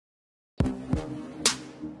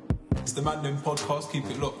It's the Mandem Podcast. Keep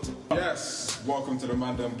it locked. Yes, welcome to the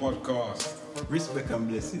Mandem Podcast. Respect and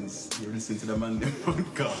blessings. You're listening to the Mandem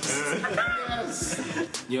Podcast.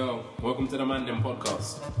 Yes. Yo, welcome to the Mandem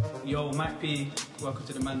Podcast. Yo, Mike P, welcome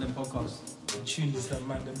to the Mandem Podcast. Tune to the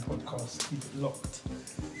Mandem Podcast. Keep it locked.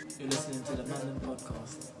 You're listening to the Mandem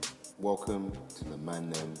Podcast. Welcome to the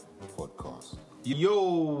Mandem Podcast.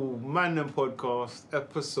 Yo, Mandem Podcast,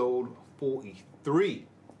 episode 43.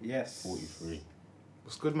 Yes. 43.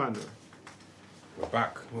 What's good, Mandem? We're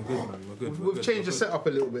back. We're good, man. We're good. We've changed the setup a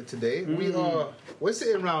little bit today. We're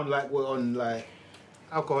sitting around like we're on like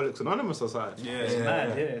Alcoholics Anonymous or something. It's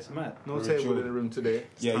mad, it's mad. No Very table chill. in the room today.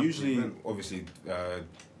 Yeah, usually, obviously,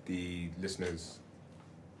 the listeners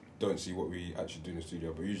don't see what we actually do in the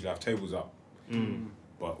studio, but we usually have tables up.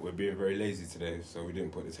 But we're being very lazy today, so we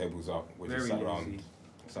didn't put the tables up. We just sat around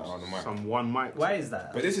the mic. Some one mic. Why is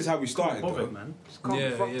that? But this is how we started, Bother, though. man. Just can't be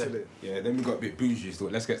Yeah, fucked yeah. today. Yeah, then we got a bit bougie, so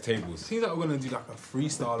let's get tables. Seems like we're gonna do like a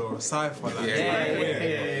freestyle or a sci-fi. Like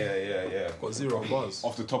Yeah. Got zero buzz.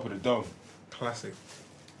 Off the top of the dome. Classic.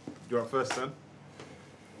 You're up first, son.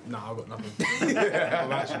 Nah, I got nothing.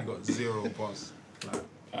 I've actually got zero buzz.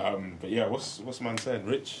 Like, But yeah, what's man saying?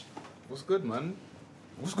 Rich? What's good, man?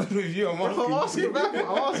 What's good with you? I'm I'm asking back. I'm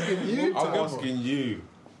asking you. I'm asking you.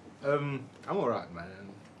 I'm alright, man.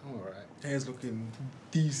 I'm alright. hair's looking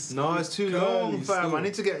decent. No, it's too Curly long, fam. still. I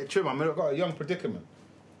need to get a trim. I've got a young predicament.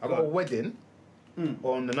 I got a wedding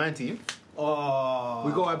on the 19th. Oh.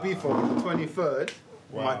 We got a beef on the 23rd.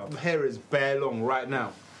 Wow. My hair is bare long right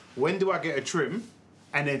now. When do I get a trim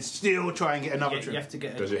and then still try and get another You trim? have to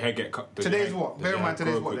get Does a, your hair get cut? does Today's your hair- what? does Bear your in mind, hair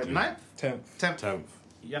today's grow what? The quickly? 9th? 10th. 10th? 10th.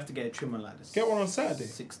 you have to get a trimmer like this. Get one on Saturday.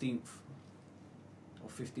 16th or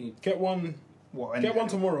 15th. Get one. What? And Get one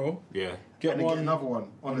tomorrow. Yeah. Get and then one. get another one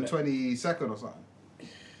on the 22nd or something.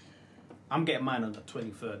 I'm getting mine on the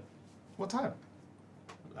 23rd, What time?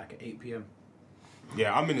 like at 8 p.m.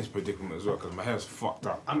 Yeah, I'm in this predicament as well because my hair's fucked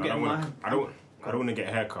up. I'm And getting mine. I don't want to get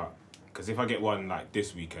a haircut because if I get one like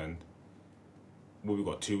this weekend, we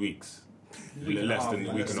got 2 weeks, less than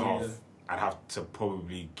a week and a half. I'd have to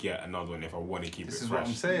probably get another one if I want to keep This it is fresh. what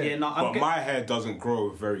I'm saying. Yeah, no, But my hair doesn't grow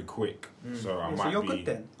very quick, so I so might you're be. good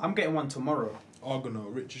then. I'm getting one tomorrow.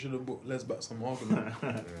 Argonaut. Rich, you should have bought Les back some Argonaut.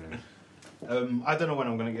 I don't know when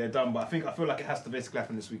I'm going to get it done, but I feel like it has to basically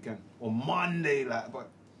happen this weekend. Or Monday, but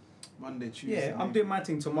Monday, Tuesday. Yeah, I'm doing my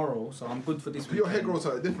thing tomorrow, so I'm good for this week. Your hair grows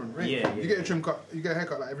slightly different, right? Yeah, You get a trim cut, you get a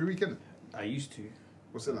haircut like every weekend? I used to.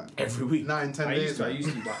 What's it like? Every week. 9, 10 I days?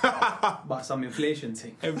 used to, but some inflation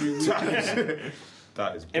thing. Every week.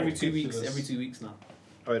 That is Every 2 Ridiculous. weeks now.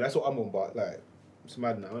 Oh, yeah, that's what I'm on, but like, it's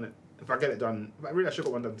mad now, isn't it? If I get it done, I really should have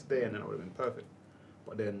got one done today and then it would have been perfect.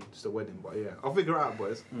 But then, just a wedding, but yeah. I'll figure it out,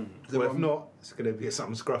 boys. Well, if not, it's going to be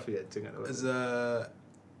something scruffy thing at the wedding. As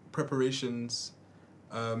preparations,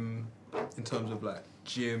 in terms of like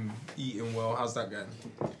gym, eating well, how's that going?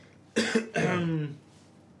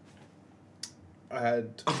 I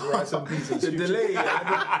had rice and peas and The stew delay,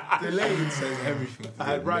 chicken. delayed says everything. I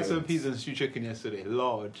had rice and peas and stew chicken yesterday.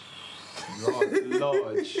 Large.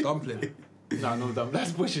 Large. Dumpling. No,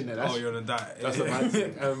 that's pushing it. That's, Oh, you're on a diet. that's a mad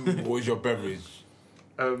thing. What was your beverage?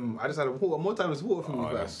 I just had a water. More time is water for me, Oh,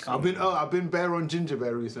 fam. that's- I've been bare on ginger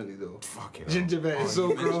beer recently though. Fucking Ginger beer is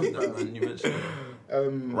so gross. You mentioned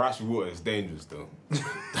that. rice with water is dangerous though.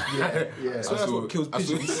 Yeah. So that's what kills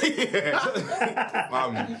pigeons. The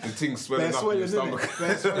thing swelling They're up in your swelling, stomach.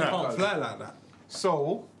 They can't fly like that.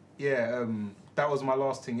 So yeah, that was my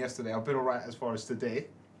last thing yesterday. I've been alright as far as today,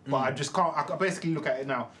 but I just can't. I basically look at it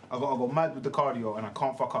now. I go mad with the cardio, and I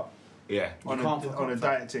can't fuck up Yeah. on can't fuck a up,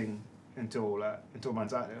 diet thing until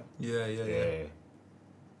man's out there. Yeah.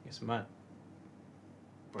 It's mad.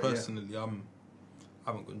 But Personally, I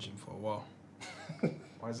haven't gone gym for a while. yeah.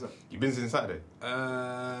 Why is that? You been since Saturday?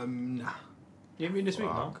 Nah. You haven't been this week,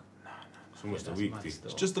 Wow. no? It's almost a That's week. mad This.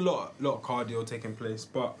 still. It's just a lot of cardio taking place,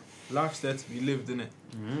 but life's there to be lived, innit?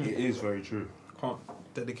 It is very true. Can't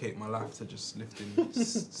dedicate my life to just lifting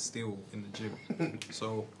steel in the gym.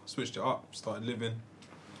 So I switched it up, started living,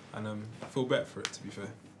 and I feel better for it, to be fair.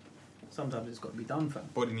 Sometimes it's got to be done, fam.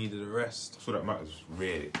 Body needed a rest. That's all that matters,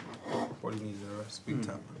 really. Body needed a rest, big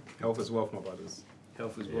time, man. Health is wealth, my brothers.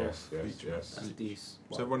 Health as well. Yes. And these.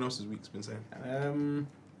 So everyone else's week's been saying.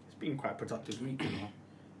 It's been quite a productive week, you know.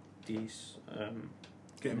 These.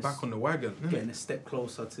 Getting back on the wagon. innit? Getting a step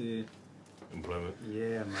closer to. Employment.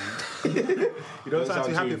 Yeah, man. You don't sound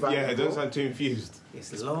too happy about Yeah, it. don't bro. sound too infused.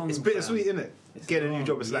 It's long. It's bittersweet, isn't it? It's Getting a new long.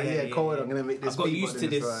 job, it's like, yeah, cold, I'm gonna make this. I've got beat, used but to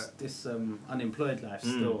then this it's like- unemployed life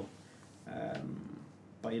still.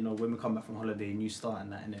 But you know, when we come back from holiday, new start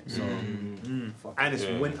and that, innit? So, fuck And it's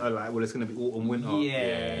Yeah. winter, like, well, it's going to be autumn, winter.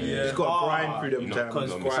 yeah. Yeah. It's got to grind through them times. Because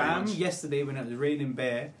Not fam, much. yesterday when it was raining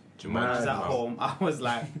bare, Jumanji, I was at man. home, I was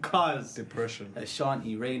like, cuz, Depression.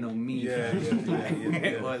 Ashanti, rain on me. Yeah, fam. yeah, yeah.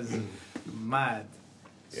 It was mad.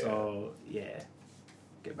 Yeah. So, yeah.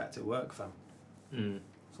 Get back to work, fam.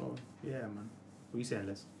 So, yeah, man. What you saying,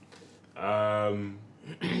 Les?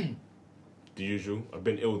 The usual. I've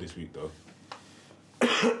been ill this week though. You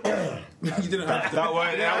didn't have to. That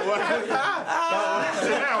word.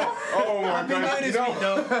 Oh my god! You know,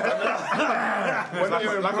 we're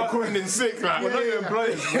not like I'm calling in sick. Like we're not your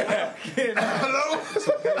employees.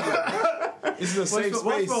 This is a safe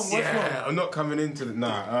space. What's wrong? Yeah, I'm not coming into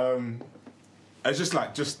the it's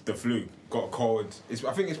just the flu. Got a cold. I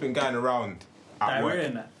think it's been going around at Diarrhea work.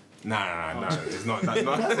 and that. Nah. It's not. That's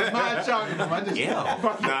not. Man shouting, man.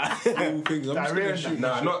 Just All things. I'm just gonna shoot.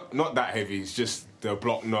 Nah, not that heavy. It's just the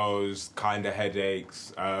blocked nose, kind of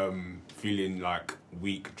headaches, feeling like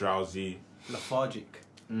weak, drowsy, Lethargic.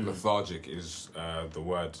 lethargic is the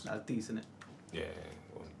word. That's decent, innit? Yeah,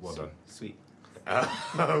 well done. Sweet.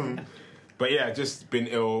 But yeah, just been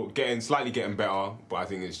ill, slightly getting better. But I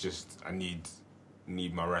think it's just I need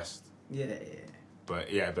my rest. Yeah.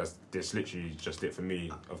 But yeah, that's literally just it for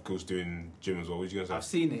me. Of course, doing gym as well. What you gonna I've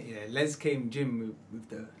say? seen it, yeah. Les came gym with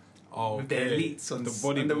the with the okay. elites on The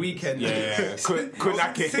on the bodybuilders. weekend. Yeah, couldn't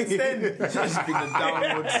hack it. Since then, It's just been a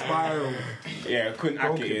downward spiral. Yeah, couldn't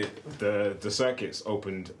hack it. The circuits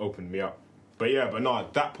opened me up. But no,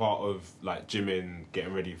 that part of like gymming,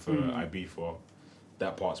 getting ready for IB for,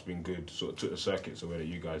 that part's been good. Sort of took the circuits away that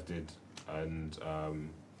you guys did and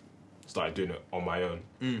started doing it on my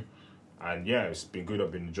own. And yeah, it's been good.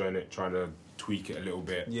 I've been enjoying it, trying to tweak it a little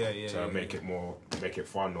bit to make it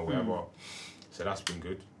fun or whatever. So that's been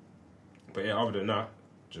good. But yeah, other than that,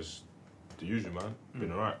 just the usual, man.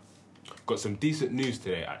 Been alright. Got some decent news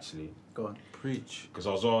today, actually. go on. Preach. Because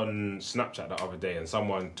I was on Snapchat the other day and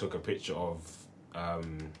someone took a picture of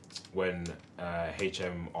when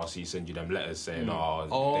HMRC send you them letters saying, they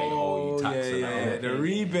owe you tax and that. The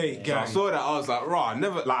rebate So I gang. saw that, I was like, rah,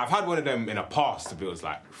 I've had one of them in a past, but it was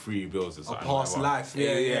like 3 bills or something. past like, life.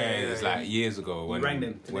 Yeah, Yeah, it was like years ago when rang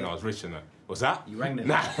them when today? I was rich and that. What's that? You rang them.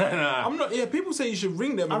 Nah. I'm not. Yeah, people say you should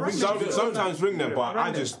ring them. And rang ring them. them. Sometimes ring them, but Rang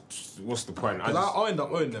I them. just, what's the point? I'll end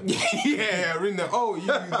up owing them. yeah, ring them. Oh,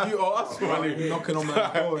 you owe us money. Knocking on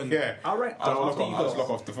my door. And Yeah. I'll rang. I'll After you just go. lock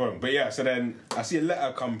off the phone. But yeah, so then I see a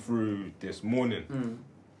letter come through this morning.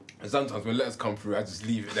 And sometimes when letters come through, I just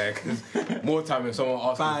leave it there because more time if someone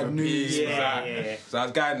asks Bad me for news. peace, Yeah, like, yeah. So I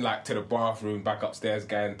was going like to the bathroom, back upstairs,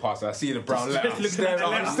 going past. I see the brown letter. Just looking at the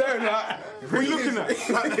I'm letter. staring like, what are you looking at?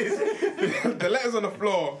 Like this. The letter's on the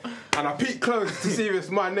floor, and I peek close to see if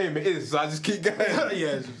it's my name. It is, so I just keep going.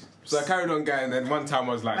 yeah. So I carried on going. Then one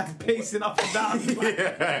time I was like, Pacing up and down.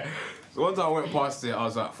 yeah. So one time I went past it, I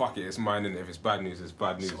was like, fuck it, it's mine, and if it's bad news, it's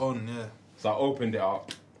bad news. On, yeah. So I opened it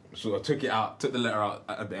up. So I took it out, took the letter out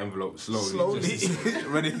of the envelope slowly. Just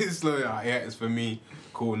read it slowly out. Yeah, it's for me.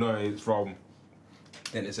 Cool, no, it's from.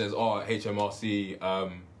 Then it says,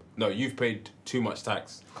 HMRC, no, you've paid too much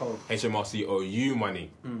tax. Cool. HMRC owe you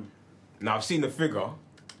money. Now I've seen the figure.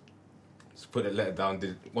 Just put the letter down,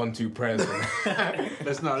 did 1-2 prayers.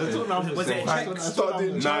 Let's talk numbers. Was it a check? No,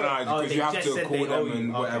 Oh, because they you have just to said call they owe them and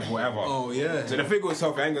you. whatever. Oh, yeah. So the figure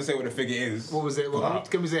itself, I ain't gonna say what the figure is. What was it?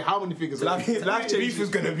 Can we say how many figures? Life Beef is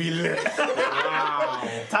gonna be lit.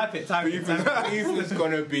 Type it. Beef is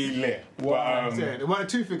gonna be lit. But, It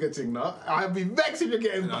wasn't a 2-figure thing, no. I'd be vexed if you're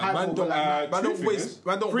getting high Man ball, don't, like, man don't two waste. figures?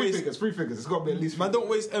 Man don't three waste. figures. 3 figures. It's got to be at least. Man don't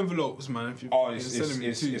waste envelopes, man. If you oh, you're it's selling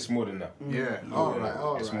me two. it's more than that. Yeah. All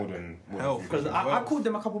right. It's more than Hell, 3 Because figures. I called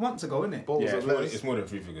them a couple months ago, innit? Balls Yeah, of it's more than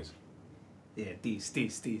 3 figures. Yeah, these.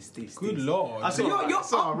 Good lord. I said, you're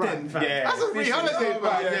It's all up right. then, fam. Yeah, That's a free holiday, It's not man.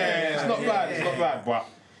 bad. Yeah, it's not bad. It's not bad. But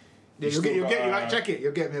Yeah, you'll still get you got, like check it.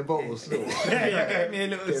 You'll get me a bottle still. Get me a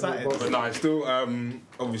little excited. but no, it's still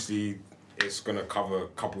obviously it's gonna cover a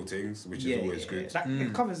couple things, which is always good. That,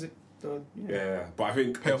 it covers it. Yeah, but I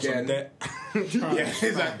think Pay off some again, debt. yeah,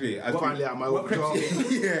 exactly. I Finally out of my What crepes job. you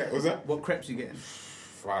getting? yeah, was that? What crepes you getting?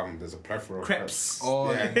 There's a plethora of Crepes.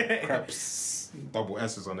 Oh, Yeah, crepes. Double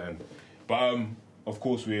S's on the end. But of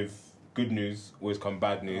course, with good news always come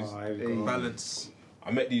bad news. balance.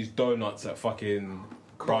 I met these donuts at fucking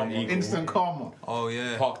Brown Eagle. Instant karma. Oh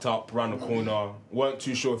yeah. Parked up round the corner. Weren't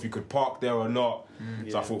too sure if you could park there or not.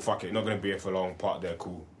 So I thought, fuck it, not gonna be here for long. Park there,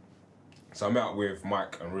 cool. So I met up with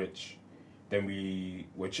Mike and Rich. Then they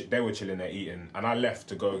were chilling there eating, and I left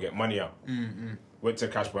to go get money out. Went to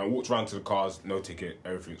the cash point, walked round to the cars, no ticket,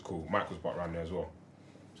 everything's cool. Mike was parked around there as well.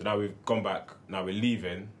 So now we've gone back. Now we're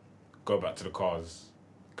leaving. Go back to the cars.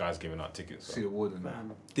 guys giving out tickets. So. See the warden.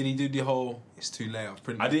 Did he do the whole? It's too late. I've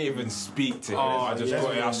printed. I didn't even speak to him. Oh, I just yeah.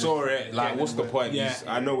 got it. I saw it. Like, what's the point? Yeah.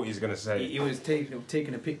 I know what he's gonna say. He was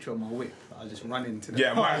taking a picture of my whip. I was just running to the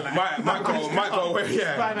Yeah, car, might go away.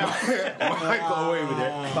 Yeah, might go away with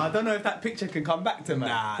it. But I don't know if that picture can come back to me.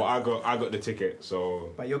 Nah. But I got the ticket. So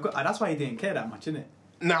But you're good. That's why you didn't care that much, innit?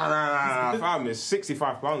 nah. Fam, it's £65.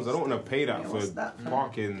 I don't want to pay that Yeah, for what's that, man?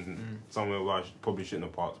 parking somewhere where I probably shouldn't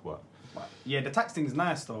have parked. But But yeah, the tax thing's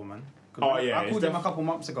nice though, man. 'Cause Oh, I yeah, it's called them a couple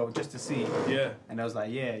months ago just to see, Yeah. and I was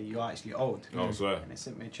like, "Yeah, you're actually owed." I swear. And they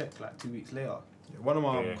sent me a check like 2 weeks later. One of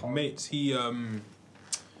my Yeah. mates, he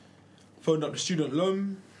phoned up the student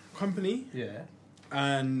loan company, Yeah.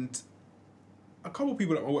 and a couple of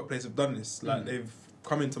people at my workplace have done this. Like they've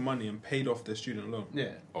come into money and paid off their student loan.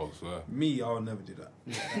 Yeah. I swear. Me, I'll never do that.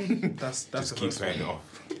 That's Just the keep first paying it one.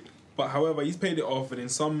 off. But however, he's paid it off, and in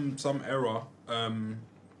some error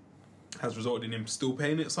has resulted in him still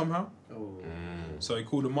paying it somehow. Oh. So he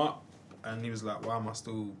called him up, and he was like, "Why am I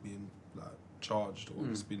still being like charged or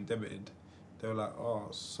it's been debited?" They were like, "Oh,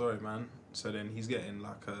 sorry, man." So then he's getting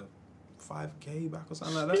like a 5K back or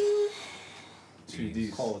something like that.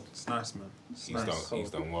 Jeez. Cold. It's nice, man. It's He's nice.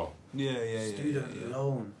 done well. Yeah. Student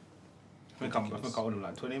loan. I think I own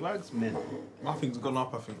like 20 bags, man. Nothing's gone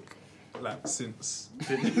up, I think. Like since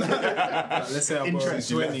like, let's say I borrow Interest,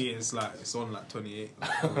 20, it's on like 28.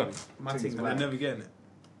 Like, My and thing's they're like, never getting it.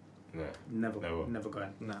 Yeah. never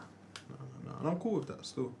going. Nah. And I'm cool with that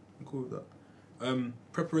still. I'm cool with that.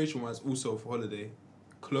 Preparation wise, also for holiday,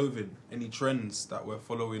 clothing, any trends that we're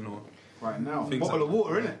following or Right now. Things Bottle like- of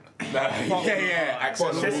water, innit? Yeah.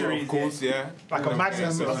 Accessories, of course. Yeah. Like a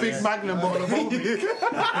magnum, a big magnum bottle of water.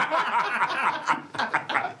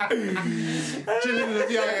 Chilling in the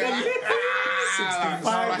VIP.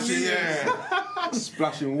 65 years.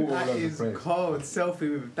 Splashing water all That over the is place. cold.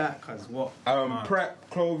 Selfie with that, cause what? Prep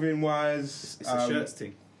clothing wise, It's a shirts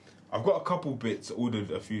thing. I've got a couple bits.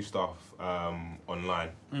 Ordered a few stuff online,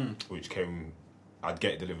 which came. I'd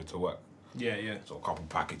get it delivered to work. yeah. So a couple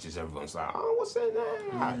packages. Everyone's like, "Oh, what's in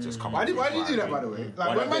there?" Just couple. Why did you do that, by the way?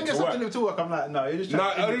 Like, when man gets something to work, I'm like, no, you're just No,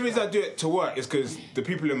 trying the only reason I do it to work is because the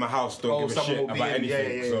people in my house don't give a someone shit will be about in,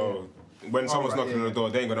 anything. yeah. So when someone's right, knocking on yeah. the door,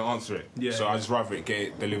 they ain't gonna answer it. Yeah, so yeah. I just rather get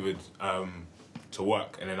it delivered to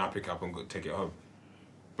work, and then I pick up and take it home.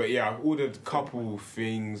 But yeah, I've ordered a couple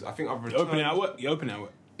things. I think I've You returned. open it at work? You open it at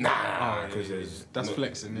work? Nah, because yeah. there's That's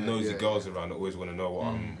flexing, yeah. nosy girls around that always want to know what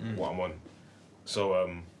I'm on. So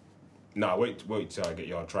wait till I get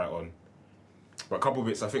you. I'll try it on. But a couple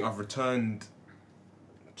bits. I think I've returned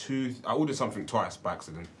two. I ordered something twice by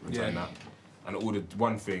accident. Returned that, and I ordered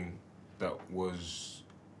one thing that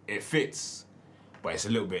it fits, but it's a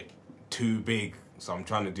little bit too big. So I'm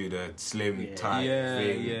trying to do the slim tight Yeah,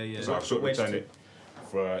 thing. yeah. So I've sort of Wedged returned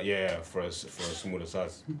it for a smaller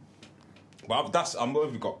size. But I've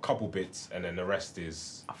only got a couple bits, and then the rest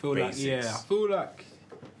is I feel basics. I feel like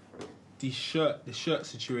the shirt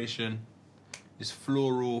situation, this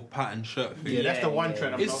floral pattern shirt thing. Yeah, that's the one yeah.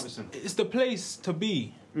 trend I'm it's noticing. it's the place to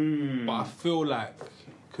be, but I feel like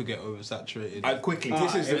could get oversaturated. Quickly.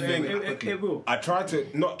 This is the thing. It will. I tried to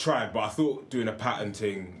not try, but I thought doing a pattern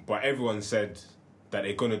thing. But everyone said that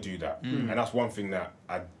they're gonna do that, and that's one thing that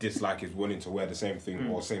I dislike is wanting to wear the same thing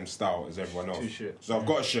or same style as everyone else. Two shirts. So I've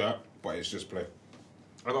got a shirt, but it's just plain.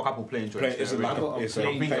 I got a couple plain Plain. joints. It's a yeah, like got a it's a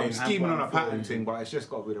plain plain. I'm joint. scheming on a And pattern one thing, but it's just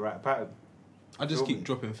got to be the right pattern. I just Feel keep me?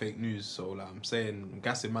 dropping fake news, so like I'm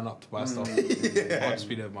gassing man up to buy stuff. I'll just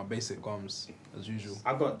be there with my basic gums as usual.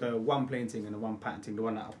 I got the one plain thing and the one pattern thing, the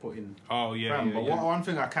one that I put in. Oh yeah, Fam, but one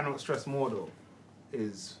thing I cannot stress more though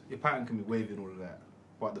is your pattern can be wavy and all of that,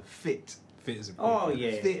 but the fit, fit is Oh important.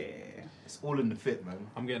 yeah. Fit. it's all in the fit, man.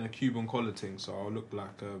 I'm getting a Cuban collar thing, so I'll look like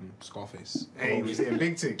Scarface. Hey, we see a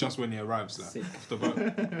big thing. Just when he arrives, like Sick. off the boat.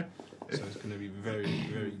 So it's gonna be very,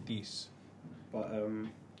 very decent. But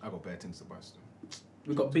I got better things to buy still.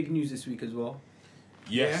 we got big news this week as well.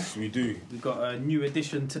 Yes, we do. We got a new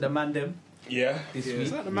addition to the Mandem Yeah. this Is week.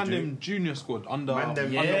 that the Mandem Junior squad under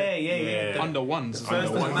Mandem- Yeah. under ones?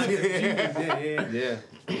 First Under of ones. yeah. Yeah.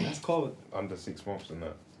 That's cold. Under 6 months and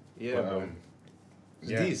that. Yeah, But, man.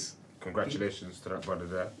 yeah. These. Congratulations to that brother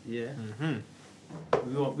there. Yeah.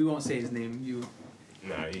 Mm-hmm. We won't say his name. You.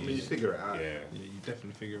 Nah, I mean, you figure it out. yeah. Yeah, you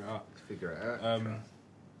definitely figure it out. Figure it out.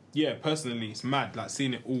 Yeah, personally, it's mad. Like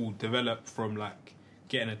seeing it all develop from like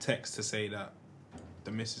getting a text to say that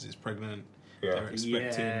the missus is pregnant. Yeah. They're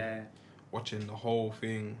expecting, Yeah. watching the whole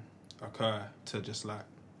thing occur to just like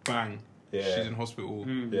bang. Yeah. She's in hospital.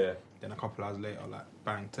 Yeah. Then a couple hours later, like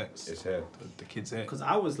bang, text. It's here. The kid's here. Because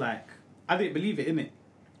I was like, I didn't believe it, innit?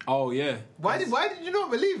 Oh yeah. Why did you not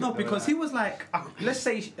believe No, it? because he was like, let's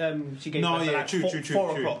say she gave No, birth at yeah, like true.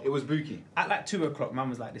 4 o'clock. It was Buki. At like 2 o'clock, Mum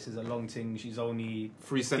was like, "This is a long thing. She's only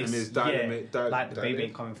 3 centimeters like the baby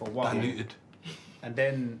ain't coming for a while." Diluted. And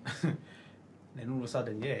then, then all of a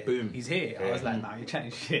sudden, Boom. he's here. I was like, "Nah, you're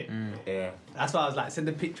chatting shit." Yeah. That's why I was like, "Send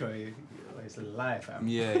a picture. It's live, fam."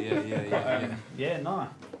 Yeah. Yeah, nah.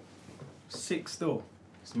 Sick still.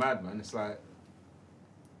 It's mad, man. It's like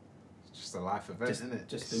it's just a life event, isn't it?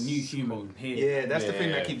 Just a new human here. Yeah, that's the thing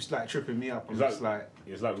Yeah. that keeps like tripping me up. I'm It's just like,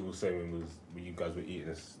 It's like we were saying when you guys were eating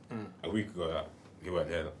this a week ago. That he weren't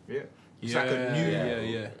there. yeah, it's like a new,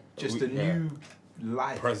 Yeah. just a new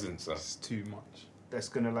life Presence. It's too much. that's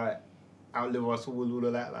gonna like outlive us all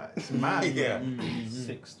of that. Like, it's mad. Yeah. man.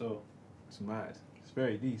 Sick still. It's mad. It's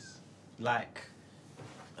very decent. Like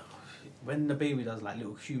when the baby does like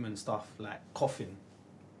little human stuff, like coughing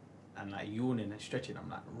and like yawning and stretching, I'm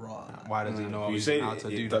like, right. Why does he know You say how to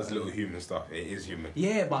it do does that? little human stuff. It is human.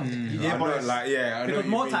 Yeah, but I know, like I know because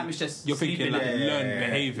you more mean. time it's just You're thinking sleeping like and- learned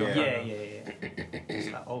behaviour. yeah.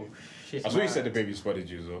 It's like, oh shit. I saw you said the baby spotted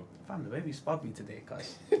you as well. Fam, the baby spud me today,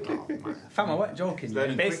 cuz. Fam, I wasn't joking. It's Yeah.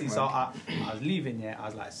 learning Basically, quick, so man. I was leaving, I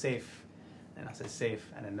was like, safe. And I said, safe.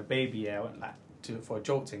 And then the baby, went like, for a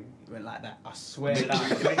jolting, he went like that. I swear down.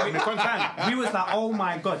 Fam, we was like, oh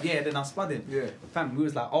my god, then I spud him. Yeah. Fam, we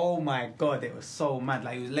was like, oh my god, it was so mad.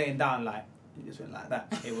 Like, he was laying down, like, he just went like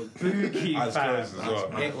that. It was booky, Eyes fam. closed as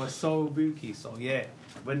well. It was so booky. So,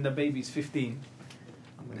 when the baby's 15,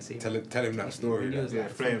 I'm going to see Tell him that story. When he was Yeah,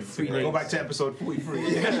 like flame. 3 Go days. back to episode 43.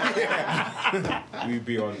 We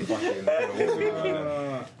be on fucking.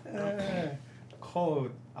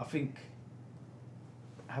 Cold. I think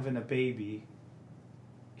having a baby,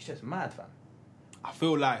 it's just mad, fam. I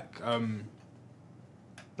feel like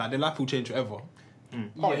their life will change forever.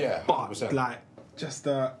 Oh yeah, But 100%. like just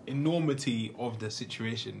the enormity of the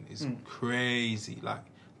situation is crazy. Like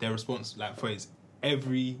their response, like for his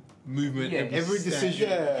every movement, Yeah, Every step. decision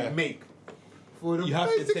Yeah. you make for the, You have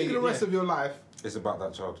to basically take the it, rest yeah. of your life, It's about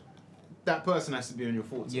that child. that person has to be on your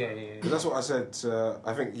thoughts. Yeah. Because that's what I said.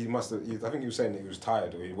 I think he must have. I think he was saying that he was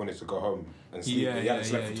tired or he wanted to go home and sleep. Yeah, he hadn't yeah,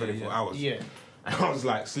 slept yeah, for 24 yeah. hours. Yeah. And I was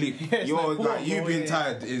like, sleep. Yeah, it's You're like, like poor you boy, being yeah.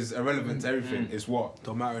 tired is irrelevant to everything. It's what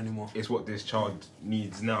Don't matter anymore. it's what this child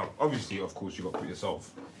needs now. Obviously, of course, you got to put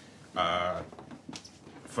yourself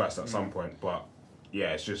first at some point. But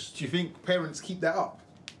yeah, it's just Do you think parents keep that up?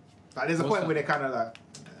 Like, there's a What's point that? where they're kind of like,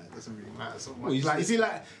 it doesn't really matter so much. Well, you like, you see- see,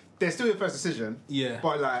 like, they're still your first decision. Yeah.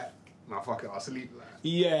 But like, nah, fuck it, I'll sleep. Like,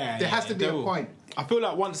 Yeah, there has to be they a will. point. I feel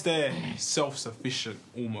like once they're self-sufficient,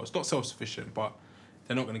 almost not self-sufficient, but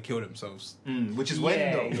they're not going to kill themselves. Which is when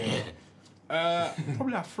though.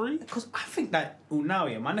 Probably like 3. Because I think that,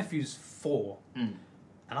 my nephew's 4. And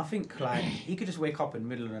I think, like, he could just wake up in the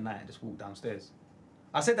middle of the night and just walk downstairs.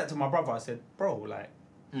 I said that to my brother. I said, bro, like,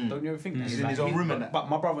 don't you ever think that? He's He's in like, his own room but, and that. but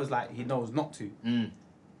my brother's like, he knows not to.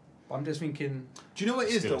 But I'm just thinking, Do you know what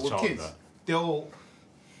it is Still though a with child, kids? though. They'll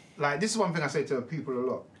like, this is one thing I say to people a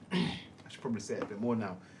lot. I should probably say it a bit more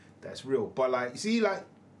now. That's real. But like, you see, like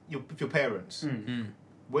your parents,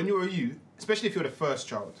 when you're a youth, especially if you're the first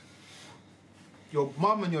child, your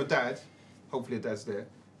mum and your dad, hopefully your dad's there.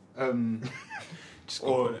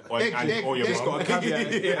 or They're your just mum. got a caveat.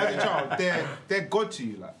 As a child, they're God to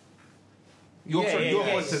you, like you're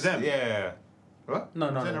God to them. Yeah, What? no,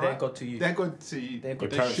 Is that they're right? God to you. They're God to you. They're your God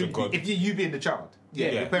to parents are should be. God. If you being the child,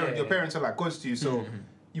 Yeah, your parents are like gods to you, so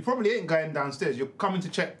you probably ain't going downstairs. You're coming to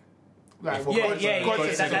check, like, what God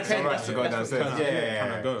said that's okay. it. Right to go downstairs. Can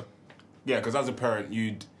Yeah, I go? Yeah, because as a parent,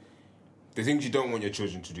 the things you don't want your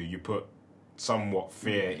children to do, you put somewhat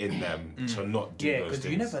fear in them to not do Yeah, those because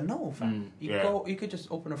things. you never know, fam. You could just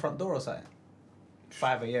open the front door or something.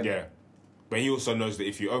 5 a.m. Yeah, but he also knows that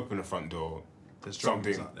if you open the front door, There's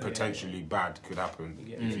something drums out there. potentially bad could happen You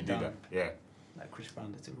get if you beat do down. that. Yeah. Like Chris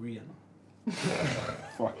Brown did to Rihanna.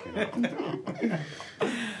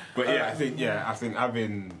 But I think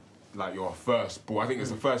having like your firstborn, I think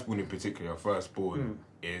it's the firstborn in particular. Your firstborn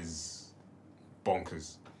is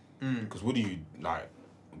bonkers. Because what do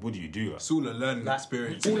you do? It's all a learning Like,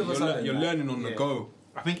 experience. all of a You're sudden, you're like, learning on the go.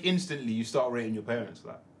 I think instantly you start rating your parents,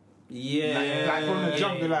 like Yeah. like from the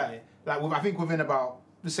jump, you're like I think within about,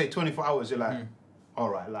 let's say 24 hours, you're like, all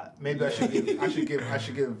right, like maybe I should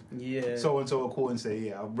give Yeah. so and so a call and say,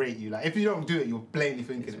 yeah, I'll rate you. Like if you don't do it, you're blatantly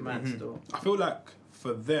thinking It's it. mad still. I feel like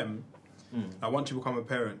for them, like once you become a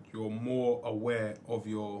parent, you're more aware of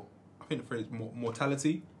your, I think the phrase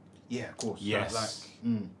mortality. Yeah, of course. Yes.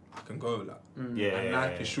 Like I can go, like Yeah. and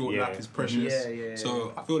life is short, life is precious. Yeah.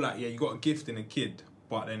 So I feel like you got a gift in a kid,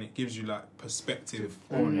 but then it gives you like perspective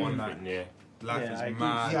on like Yeah. life Yeah, I is agree.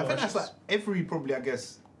 mad. Yeah, I think precious. that's like every probably, I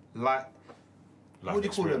guess, what do you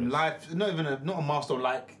call them? experience. Life, not a milestone.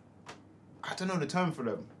 Like, I don't know the term for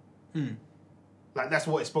them. Like that's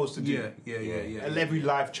what it's supposed to do. Yeah. And every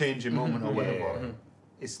life changing moment or whatever, Yeah.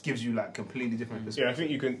 it gives you like completely different Yeah,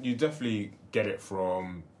 perspective. I think you definitely get it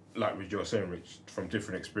from, like what you're saying, Rich, from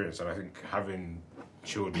different experience, and I think having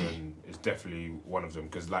children is definitely one of them,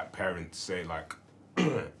 because like parents say like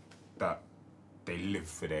that they live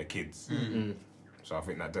for their kids. So I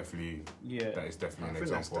think that definitely that is definitely an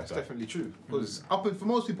example that's of that. definitely true. Because for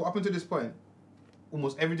most people, up until this point,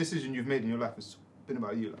 almost every decision you've made in your life has been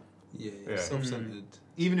about you. Like. Yeah, self-centered.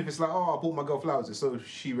 Even if it's like, oh, I bought my girl flowers, it's so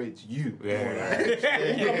she rates you.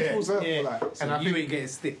 Yeah. Full circle, Yeah. like. So And I you think ain't getting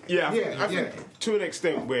stick. Yeah, I Yeah, think to an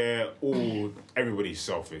extent where everybody's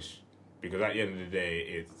selfish, because at the end of the day,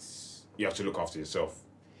 it's you have to look after yourself.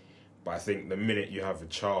 But I think the minute you have a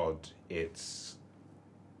child, it's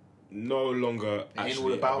no longer it ain't actually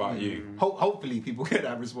all about, about me. you. Hopefully, people get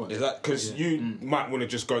that response. Is that because you might want to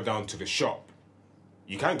just go down to the shop?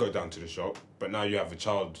 You can go down to the shop, but now you have a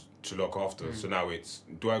child to look after. So now it's,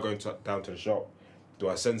 do I go down to the shop? Do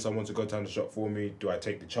I send someone to go down the shop for me? Do I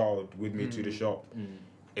take the child with me to the shop?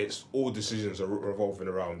 It's all decisions are revolving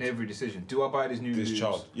around Every decision. Do I buy this new this shoes?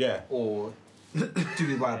 child. Yeah, Or do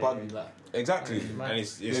we buy a buggy? Like, exactly. And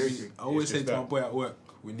it's I always it's say just to my that. boy at work,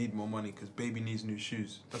 we need more money because baby needs new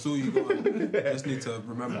shoes. That's all you got. You just need to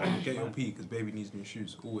remember, get your P because baby needs new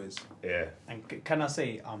shoes. Always. Yeah. And can I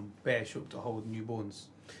say I'm bare shook to hold newborns?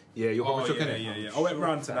 yeah, you're Oh, shook, yeah, innit? yeah, yeah. I went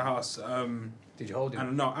round to the house, Did you hold him?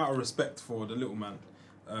 and no, out of respect for the little man,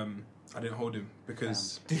 I didn't hold him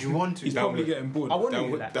because Did you want to? he's probably getting bored. I wouldn't That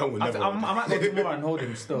do would- that. that would never I happen. might go tomorrow and hold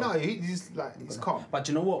him still. No, he's like, he's calm. But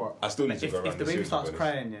do you know what? I still need Like, to go around if the the baby series, starts to be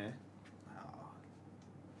honest. crying,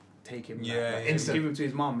 take him. Yeah, like, yeah, instant. Give him to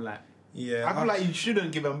his mum. Like, Yeah, I feel like you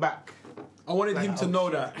shouldn't give him back. I wanted him like, to oh, know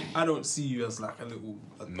shit. that I don't see you as like a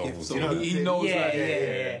Novelty. gift. So You know, he knows yeah, like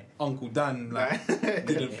yeah. Uncle Dan like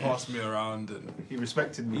didn't pass me around and He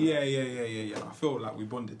respected me. yeah. I feel like we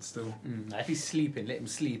bonded still. Like if he's sleeping, let him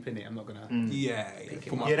sleep in it. I'm not gonna. Yeah.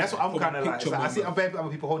 Put my- Yeah, that's what I'm put my kind of like. It's picture like I see on other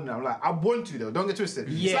people holding it. I'm like, I want to though. Don't get twisted.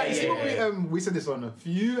 It's Yeah, like, you see yeah, what we said this on a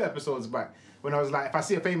few episodes back when I was like, if I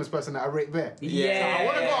see a famous person that I rate there, Yeah. so I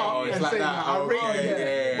want to go Oh, up it's and like say that. that I rate Okay, you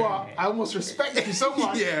there, yeah. but I almost respect you so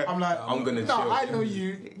much. Yeah. I'm like, I'm gonna no, chill. I know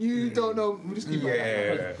you. You don't know. We'll just keep it like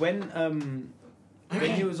that. Yeah.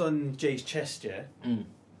 When he was on Jay's chest,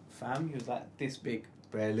 fam, he was like this big.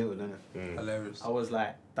 Very little, isn't it? Hilarious. I was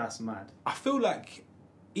like, that's mad. I feel like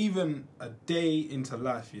even a day into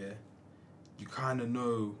life, you kind of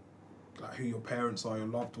know like who your parents are, your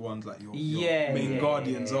loved ones, like your main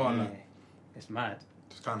guardians are. Like, It's mad.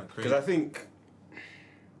 it's kind of crazy. Because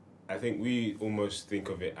I think we almost think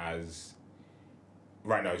of it as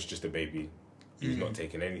right now it's just a baby. He's not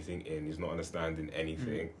taking anything in. He's not understanding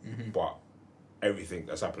anything. But everything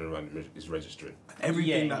that's happening around him is registering.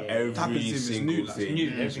 Everything Yeah, that yeah. Every happens to him is single new. Like, thing new,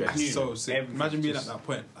 is everything's That's registering. so sick. Everything Imagine being just- at that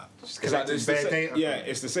point. Like, Because like, it's the bare sa- data. yeah,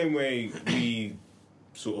 it's the same way we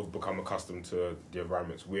sort of become accustomed to the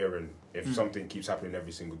environments we're in. If something keeps happening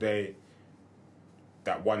every single day,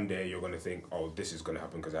 that one day you're going to think, oh, this is going to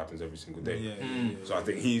happen because it happens every single day. yeah. So I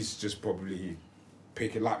think he's just probably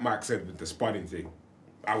picking, like Mike said with the spudding thing.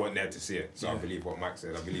 I wasn't there to see it, so I believe what Mike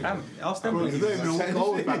said. I believe Fam, it. I was Bro, tempted. you don't even know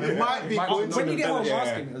gold, fam. It might be When you get home, Yeah.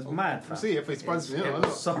 ask him. It was mad, fam. See if it spuds me. It I was know.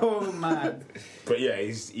 so mad. But yeah,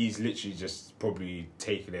 he's literally just probably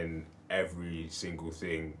taking in every single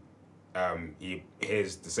thing. He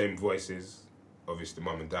hears the same voices, obviously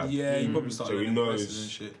mum and dad. Yeah, he probably started So he getting knows- voices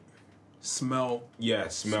and shit. Smell. Yeah,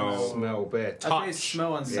 smell. Smell, bare That's why touch. it's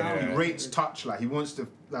smell and sound. Yeah. He rates touch, like he wants to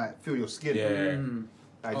like feel your skin. Yeah.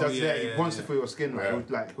 Like, Oh, does yeah, that. yeah, He wants yeah. to feel your skin. Like,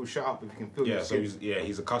 Yeah. he'll shut up if he can feel Yeah, your so skin.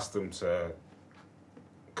 he's accustomed to,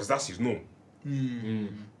 because that's his norm.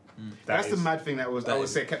 That's the mad thing that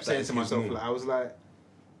I kept saying is to his myself. norm. Like, I was like,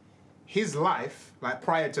 his life, like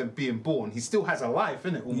prior to being born, he still has a life,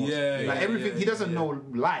 innit? Almost. Yeah, like yeah, everything, yeah, he doesn't yeah. know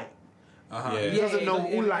light. Uh-huh. Yeah. He doesn't know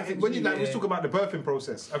all like everything's when you new, like we yeah. talk about the birthing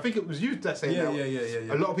process. I think it was you that said Yeah, that.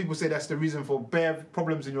 yeah. A lot of people say that's the reason for bare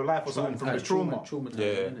problems in your life or something from the trauma.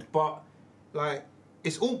 Yeah. But like,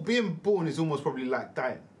 it's all being born is almost probably like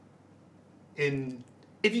dying.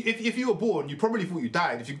 If you were born, you probably thought you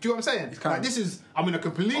died. Do you know what I'm saying? kind Like of- this is, I'm in a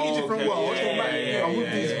completely Oh, different okay, world. yeah, I'm with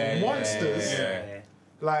yeah, these yeah, monsters. yeah.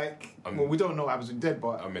 Like, I'm- well, we don't know what happens with dead,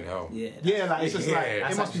 but I'm in hell. yeah, like it's just like Yeah. it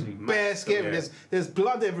That's must be actually bare mad. scary. Yeah. There's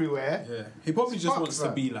blood everywhere. Yeah, he probably just Fuck wants to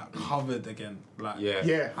that. be like covered again, like Yeah.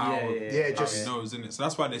 Yeah, how, Yeah, how just he knows, innit? So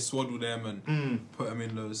that's why they swaddle them and put them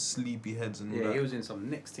in those sleepy heads and all Yeah, that. he was in some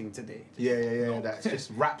next thing today. yeah. That's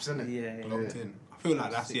just raps, isn't it? Yeah. Locked in. I feel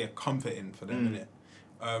like that's comforting for them,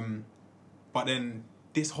 innit? But then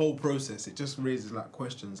this whole process, it just raises like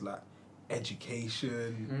questions like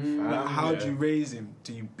education. Like, how do you raise him?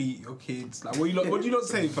 Do you beat your kids? Like, what do you not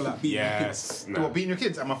say for like beating your kids? Nah. What, beating your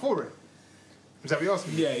kids? Am I for it? Is that what you're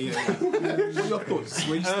asking me? Yeah. What are your thoughts?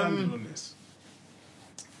 Where you standing on this?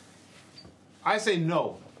 I say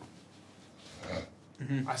no.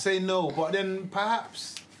 I say no, but then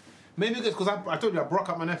perhaps maybe because I told you I broke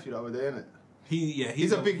up my nephew the other day, innit?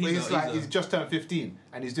 He's just turned 15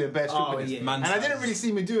 and he's doing bare stupidness. And I didn't really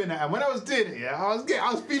see me doing that. And when I was doing it, I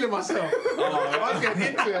was feeling myself. I was getting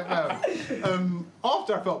into it, fam.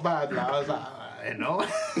 After I felt bad, like, I was like, you know.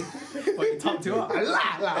 But he topped you up.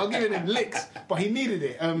 I was giving him licks, but he needed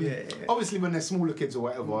it. Obviously, when they're smaller kids or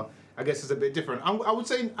whatever, I guess it's a bit different. I'd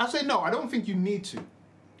say no. I don't think you need to.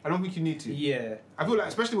 Yeah. I feel like,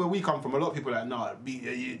 especially where we come from, a lot of people are like, nah, beat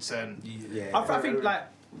your youths and I think like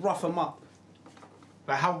rough them up.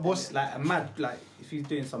 like what's Like a mad, like if he's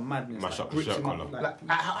doing some madness, Mash like, up the rip shirt him up, collar. like,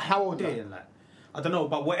 how old? doing, like, I don't know,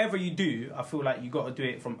 but whatever you do, I feel like you got to do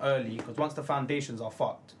it from early because once the foundations are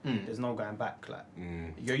fucked, there's no going back. Like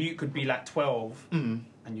your youth could be like 12, and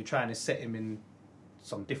you're trying to set him in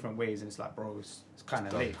some different ways, and it's like, bro, it's kind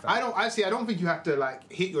of late. I don't think you have to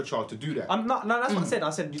like hit your child to do that. I'm not. No, that's what I said. I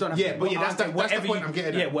said you don't have to. Yeah, but that's the point I'm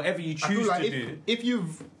getting at. Yeah, whatever you I feel choose like to do. if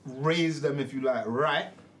you've raised them, if you like, right,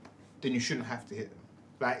 then you shouldn't have to hit them.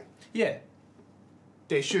 Like, Yeah.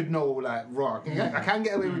 they should know, like, right, I can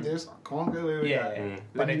get away with this, I can't get away with that.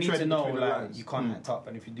 But Let they me need tread to know, between the like, lines. you can't act up,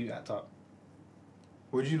 and if you do act up,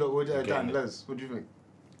 What do you Dan, Les, what do you think?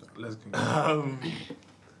 Let's go.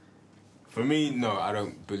 For me, no, I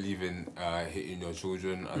don't believe in hitting your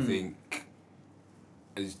children. I think,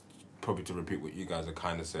 it's probably to repeat what you guys have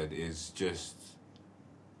kind of said, is just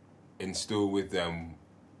instill with them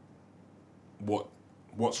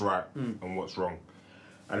what's right and what's wrong.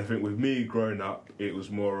 And I think with me growing up, it was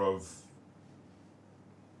more of,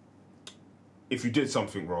 if you did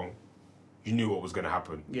something wrong, you knew what was going to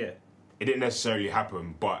happen. yeah. It didn't necessarily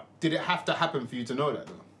happen, but Did it have to happen for you to know that,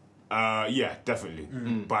 though? yeah, definitely.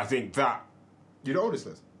 But I think that You're the oldest,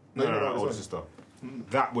 Les? No, you're the older one. sister.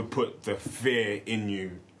 That would put the fear in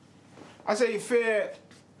you. I say fear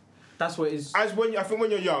That's what it is. I think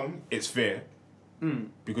when you're young, it's fear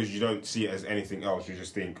because you don't see it as anything else. You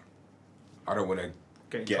just think, I don't want to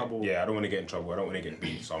Get in trouble. Yeah, I don't want to get in trouble. I don't want to get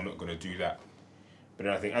beat, so I'm not going to do that. But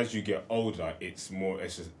then I think as you get older, it's more.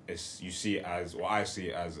 It's you see it as, or I see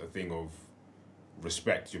it as a thing of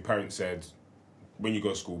respect. Your parents said, when you go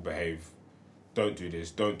to school, behave. Don't do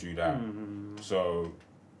this. Don't do that. So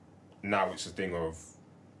now it's a thing of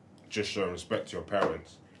just showing respect to your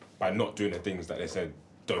parents by not doing the things that they said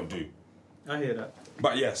don't do. I hear that.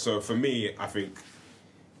 But yeah, so for me, I think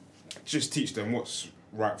just teach them what's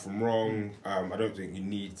right from wrong. I don't think you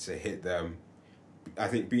need to hit them. I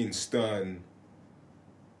think being stern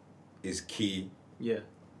is key. Yeah.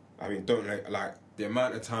 I mean, don't like the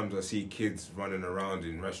amount of times I see kids running around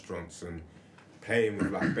in restaurants and playing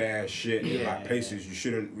with like bare shit in like places you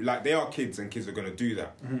shouldn't. Like, they are kids and kids are gonna do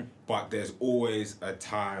that, but there's always a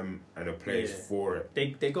time and a place for it.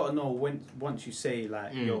 They gotta know when once you say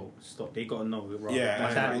like yo stop, they gotta know. Right?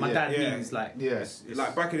 Yeah, my dad yeah. means like Yes. it's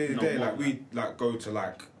Like back in the day, more like we like go to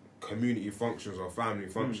like community functions or family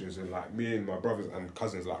functions, and like me and my brothers and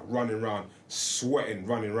cousins like running around, sweating,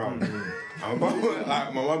 running around. And my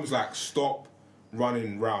mum was like, stop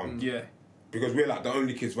running round. Yeah. Because we're like the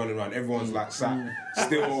only kids running around. Everyone's like sat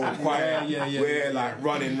still, quiet. We're like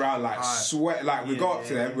running around, like sweat. Like we go up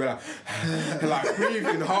to them, we're like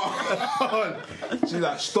breathing hard. She's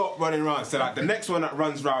like, stop running around. So like the next one that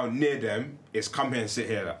runs around near them is come here and sit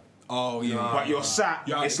here. Like. Oh yeah. But you're sat.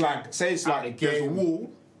 It's like, say it's like there's a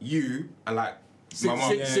wall, you and like my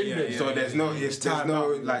mum. So there's no,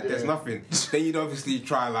 there's nothing. Then you'd obviously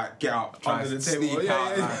try like get up, try Under and the table. sneak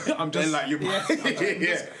out. Like, I'm just- then like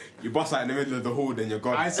you, you bust out in the middle of the hall, then you're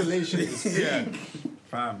gone. Isolation is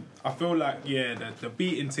Fam, I feel like the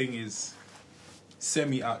beating thing is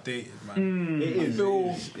semi-outdated, man. It is.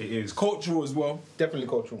 It is. It's cultural as well. Definitely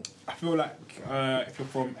cultural. I feel like if you're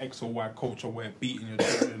from X or Y culture where beating your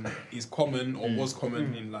children is common or was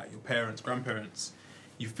common in like your parents, grandparents,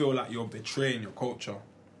 you feel like you're betraying your culture.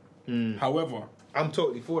 However, I'm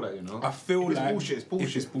totally for that, you know. I feel If it's like bullshit, it's bullshit.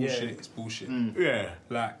 if it's bullshit, it's bullshit. Yeah.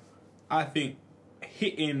 Like, I think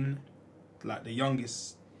hitting like the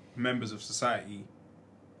youngest members of society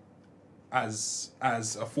as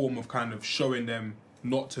a form of kind of showing them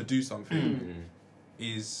not to do something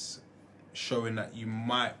is showing that you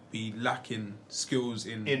might be lacking skills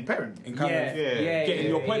in parenting. in kind of getting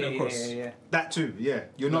your point across. That too, yeah.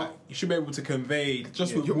 You're Like, not. you should be able to convey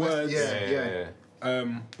just with your words. Yeah.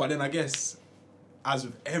 But then I guess as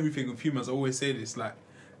with everything with humans, I always say this, like,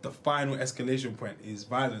 the final escalation point is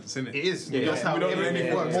violence, isn't it? It is. Yeah. That's how We don't do everything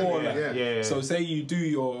anything works. more. Yeah. Like, so say you do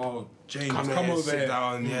your James, come here, over sit here.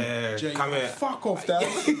 down, yeah. James, Come here. fuck off, Dad.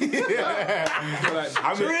 You're like,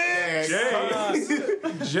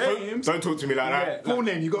 James. Don't talk to me like that. Yeah, Full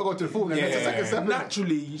name, you gotta go to the full name. Yeah. That's the second step.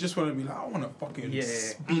 Naturally, you just want to be like, I want to fucking beat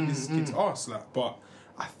this kid's ass, like. But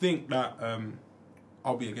I think that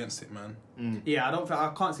I'll be against it, man. Yeah,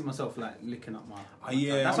 I can't see myself like licking up my.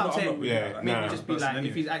 Yeah, that's what I'm saying. really yeah, like Maybe nah. just be like,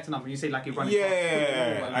 if he's acting up and you say like he's running.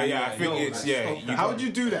 Yeah, I think it's How would you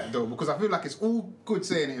do that though? Because I feel like it's all good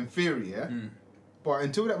saying it in theory, yeah. But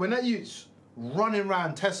until that, when that youth's running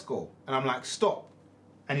around Tesco, and I'm like, stop,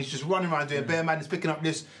 and he's just running around doing bare madness, picking up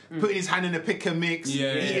this, putting his hand in the pick and mix,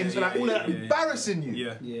 eating, like all of that, embarrassing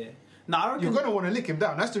you. Yeah. No, I reckon You're gonna want to lick him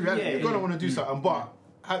down. That's the reality. Yeah, You're gonna yeah. want to do something. But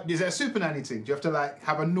is there a super nanny thing? Do you have to like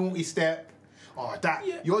have a naughty step? Oh,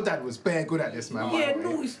 your dad was bare good at this, man. by Yeah, the way.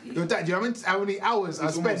 naughty. Your dad. Do you know how many hours I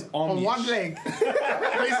spent almost on one army-ish. leg,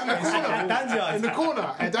 facing the corner, in the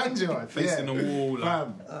corner at Danjard, Facing the wall, like.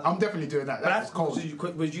 Man, I'm definitely doing that. That's cold.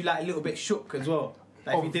 Was you like a little bit shook as well?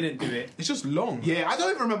 Like if you didn't do it. It's just long. Yeah, I don't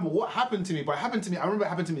even remember what happened to me, but it happened to me. I remember it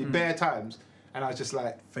happened to me bare times, and I was just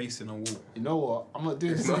like, Facing a wall. you know what? I'm not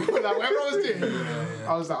doing this. Like whatever I was doing,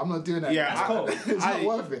 I was like, I'm not doing that. Yeah, it's not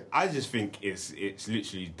worth it. I just think it's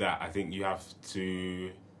literally that. I think you have to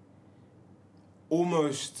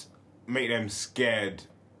almost make them scared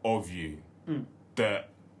of you. That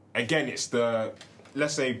again, it's the,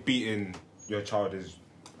 let's say beating your child is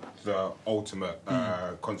the ultimate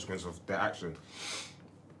consequence of their action.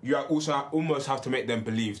 You also almost have to make them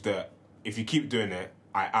believe that if you keep doing it,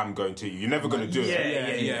 I am going to. You're never going to do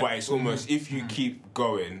it. Yeah. But it's almost if you keep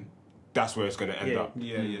going, that's where it's going to end up.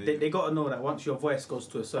 They got to know that once your voice goes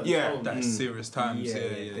to a certain tone, That's serious times.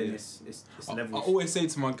 then it's I levels. always say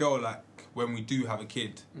to my girl, like, when we do have a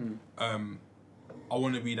kid, I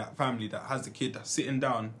want to be that family that has the kid that's sitting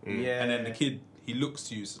down, and then the kid, he looks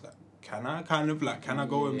to you, so like, can I go and play? Kind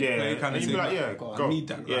of And thing. you be like, I need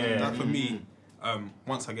that. Like, that for me.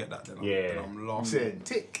 Once I get that, then I'm lost. Saying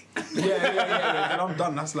tick. Then I'm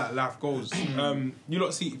done. That's like life goals. You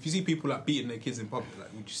lot see, if you see people like beating their kids in public,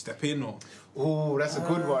 like, would you step in or Oh, that's a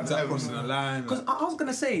good one. is that crossing the line? Because I was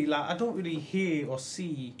gonna say, like, I don't really hear or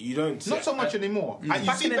see. You don't. Not so much anymore. You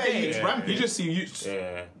Back see in the better day, youths yeah. ramping. You just see youths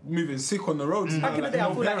Yeah. moving sick on the roads. Back in the day,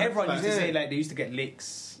 I feel like parents, everyone used to yeah. say like they used to get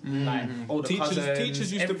licks, like older Teachers- cousins.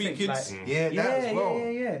 teachers used to beat everything, kids. like- Yeah, that as well.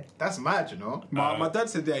 Yeah. That's mad, you know. My dad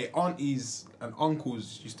said that aunties and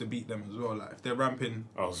uncles used to beat them as well. Like if they're ramping,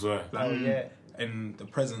 I swear. like Yeah. in the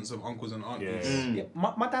presence of uncles and aunties. Yeah.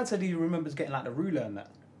 My dad said he remembers getting like the ruler and that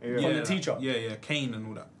from the like, teacher. Yeah, cane and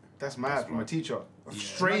all that. That's mad from a teacher. A Imagine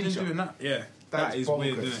stranger. doing that. Yeah, That's that is bonkers.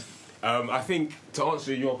 weird, isn't it? I think to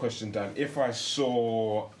answer your question, Dan, if I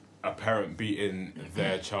saw a parent beating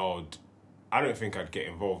their child, I don't think I'd get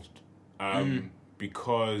involved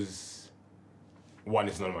because one,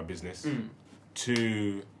 it's none of my business.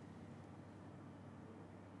 Two,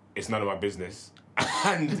 it's none of my business.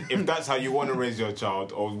 And if that's how you want to raise your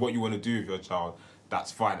child or what you want to do with your child,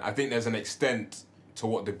 that's fine. I think there's an extent to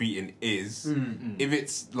what the beating is. If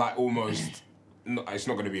it's like almost, it's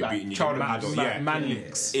not going to be a beating. You child get mad abuse. or- Like man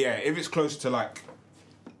licks. yeah, if it's close to like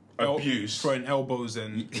abuse, throwing elbows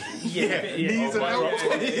and Knees and elbows.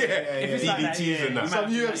 If it's like that, DDTs and that. Some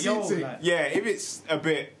imagine, UFC yo, thing. like- yeah, if it's a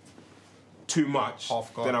bit too much,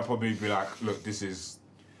 Half guard. then I'll probably be like, look, this is,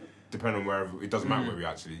 depending on wherever, it doesn't matter where we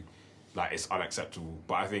actually, like, it's unacceptable.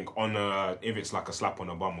 But I think if it's like a slap on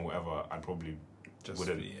the bum or whatever, I'd probably just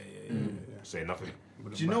wouldn't yeah. say nothing.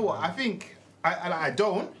 Do you know what? I think I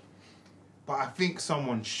don't, but I think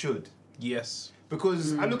someone should, Yes.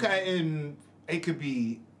 because I look at it in it could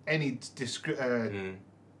be any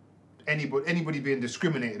anybody being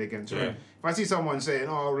discriminated against. Right? Yeah. If I see someone saying,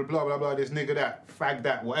 "Oh, blah blah blah, this nigga that, fag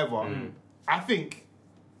that, whatever," I think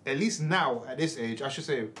at least now at this age, I should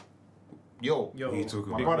say, "Yo, Yo, You talk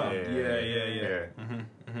my about brother."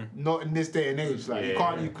 yeah. Not in this day and age. Like you Yeah,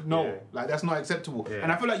 can't, no, yeah. like that's not acceptable. Yeah.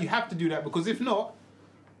 And I feel like you have to do that because if not,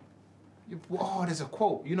 there's a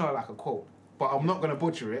quote. You know, I like a quote, but I'm not gonna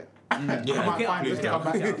butcher it. I might find it. Come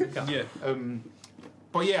back. Yeah.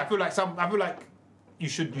 But yeah, I feel like you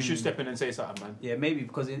should step in and say something, man. Yeah, maybe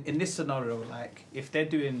because in this scenario, like if they're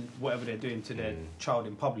doing whatever they're doing to their child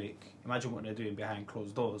in public, imagine what they're doing behind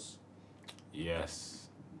closed doors. Yes.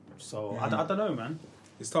 So I don't know, man.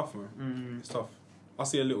 It's tough, man. It's tough. I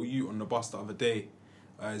see a little youth on the bus the other day.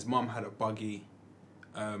 His mum had a buggy.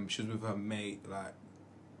 She was with her mate, like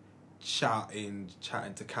chatting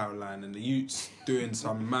to Caroline, and the youths doing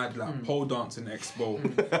some mad like pole dancing expo,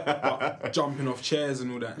 but jumping off chairs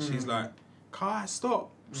and all that. She's like, Kai,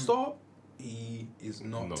 stop. He is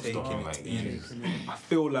not taking stopping, it like, in. I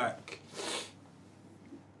feel like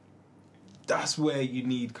that's where you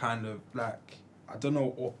need kind of like, I don't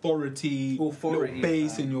know, authority, little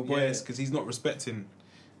bass in your voice, because he's not respecting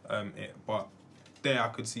it. But there I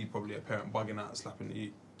could see probably a parent bugging out and slapping the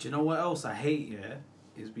youth. Do you know what else I hate? Yeah,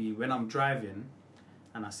 is when I'm driving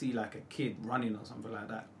and I see like a kid running or something like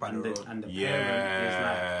that, By the road. and the parent is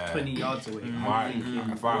like 20 yards away.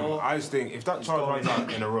 I just think if that child runs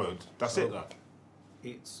out in a road, that's it.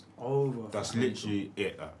 It's over. That's literally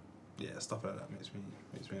it. Yeah, stuff like that makes me.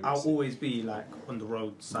 I'll always be like on the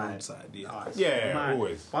roadside. Yeah,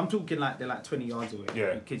 always. But I'm talking like they're like 20 yards away.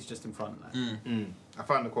 Yeah. The kid's just in front. Like. I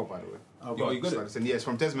found the quote, by the way. Oh, Yo, you got it? Yeah, it's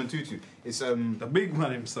from Desmond Tutu. It's The big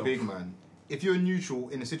man himself. big man. If you're neutral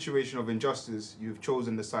in a situation of injustice, you've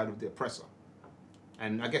chosen the side of the oppressor.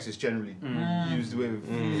 And I guess it's generally used with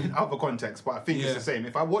in other contexts, but I think it's the same.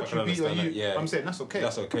 If I watch you beat on you, I'm saying that's okay.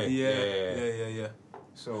 That's okay. Yeah.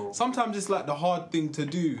 So Sometimes it's like the hard thing to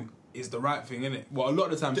do is the right thing, innit? Well, a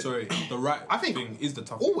lot of the time, the right thing is the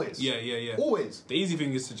tough always. thing. Yeah. Always. The easy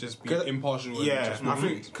thing is to just be impartial. And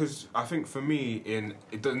just I think for me,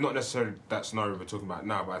 not necessarily that scenario we're talking about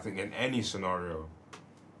now, but I think in any scenario,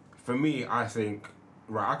 for me, I think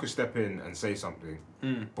I could step in and say something,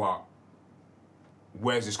 but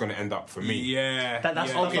where's this going to end up for me?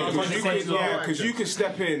 That's okay. Because you could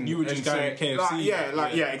step in. You would just go to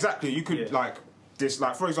KFC. Exactly. You could like this,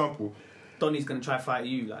 like for example. Donnie's gonna try fight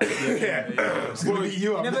you, like It's gonna beat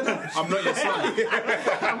you up. never know. I'm not your son.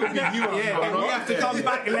 I'm gonna beat you up. You have to come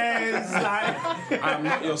back, Les. Like, I'm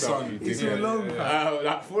not your son. it's too long.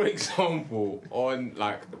 Like for example, on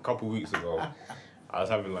like a couple of weeks ago, I was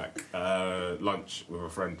having like lunch with a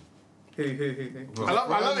friend. Who? I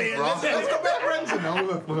love it. Let's go better friends now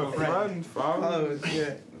with a friend. Fam. Oh,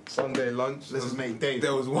 yeah. Sunday lunch. Let's just make Dave.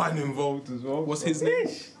 There was wine involved as well. What's his name?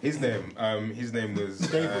 His name was.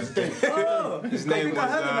 Dave. Oh, His name I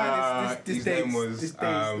heard about this his name was.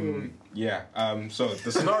 So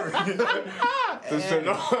the scenario.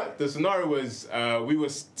 the scenario was we were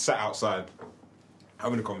sat outside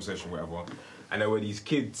having a conversation, whatever, and there were these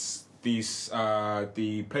kids.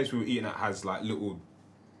 The place we were eating at has like little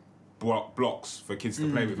blocks for kids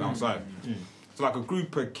to play with outside. So like a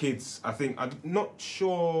group of kids, I think, I'm not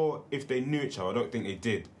sure if they knew each other, I don't think they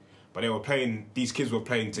did, but they were playing, these kids were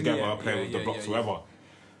playing together, playing with the blocks, whatever.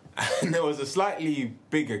 And there was a slightly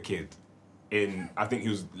bigger kid I think he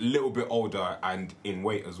was a little bit older and in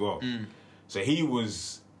weight as well. So he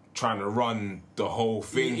was trying to run the whole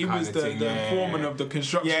thing. He was the foreman of the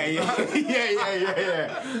construction. Yeah. He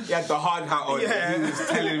had the hard hat on. Yeah. He was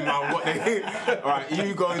telling him what they. Alright,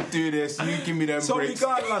 you go and do this. You give me them So we bricks.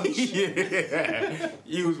 got lunch. Yeah.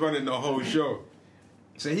 He was running the whole show.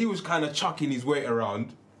 So he was kind of chucking his weight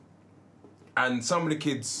around, and some of the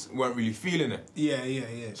kids weren't really feeling it.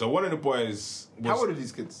 Yeah. So one of the boys. How old are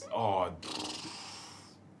these kids?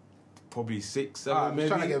 Probably 6, 7, I'm maybe.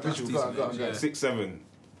 trying to get a visual. Go on. 6, 7.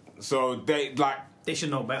 So they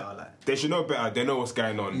should know better, like. They should know better. They know what's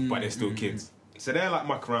going on, but they're still kids. So they're like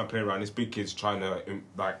mucking around, playing around. This big kid's trying to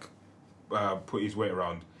put his weight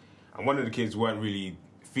around, and one of the kids weren't really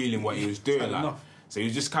feeling what he was doing. Like, so he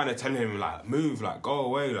was just kind of telling him like, move, like go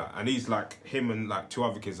away, like. And he's like, him and like 2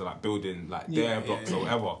 other kids are like building like their blocks or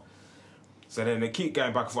whatever. So then they keep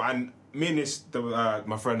going back and forth. And me and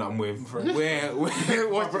my friend that I'm with, we're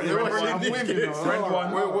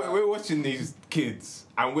watching these kids,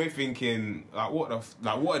 and we're thinking like, what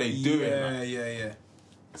are they doing? Yeah.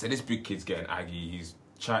 So this big kid's getting aggy. He's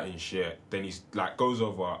chatting shit. Then he's like goes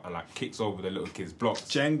over and like kicks over the little kid's blocks.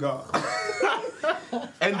 Jenga.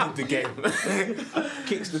 Ended the game.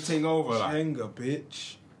 Kicks the thing over. Like. Jenga,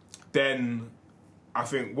 bitch. Then I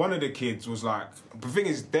think one of the kids was like, the thing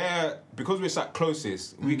is, because we're sat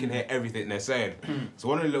closest, we can hear everything they're saying. So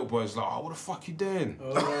one of the little boys was like, what the fuck you doing?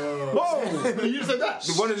 Whoa! You said that?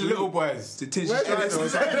 One of the little boys. The teacher's Was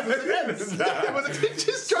the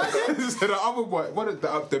teacher's trying? So the other boy,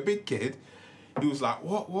 the big kid, he was like,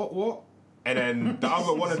 what? And then the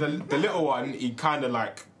other one of the little one, he kind of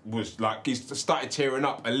like was like, he started tearing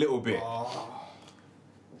up a little bit.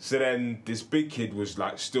 So then this big kid was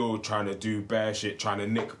like still trying to do bare shit, trying to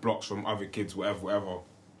nick blocks from other kids, whatever.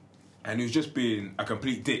 And he was just being a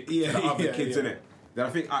complete dick to the other kids, innit? Then I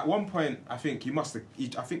think at one point, I think he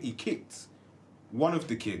kicked one of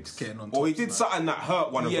the kids. Or he did something that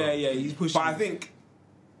hurt one of them. Yeah, he's pushing. But I think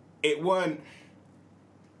it weren't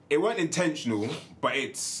intentional, but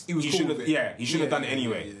he should have done it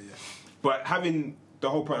anyway. Yeah. But the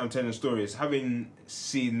whole point I'm telling the story is having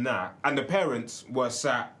seen that, and the parents were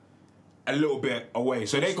sat a little bit away,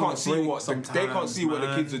 so they can't see what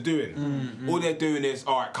the kids are doing. All they're doing is,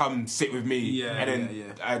 all right, come sit with me, and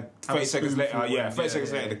then 30 seconds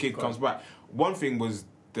later, the kid comes back. One thing was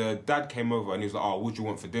the dad came over and he was like, "Oh, what do you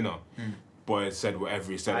want for dinner?" Boy said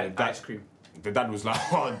whatever he said. Ice cream. The dad was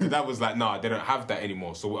like, "Nah, they don't have that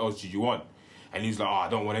anymore. So what else did you want?" And he was like, "Oh, I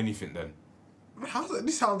don't want anything then."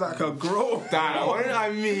 This sounds like a grow. That, what did I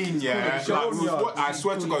mean? Yeah, I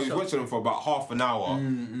swear to God, he was watching them for about half an hour.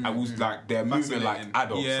 And it was like they're moving like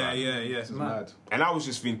adults. Yeah, like. It's mad. And I was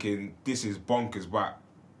just thinking, this is bonkers. But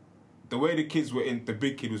the way the kids were the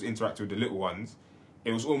big kid was interacting with the little ones,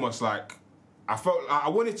 it was almost like I felt like I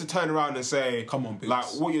wanted to turn around and say, "Come on, Biggs. Like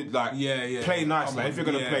what you like, play nice. Like if you're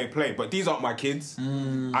gonna play. But these aren't my kids.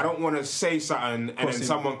 I don't want to say something and then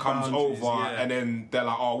someone comes over and then they're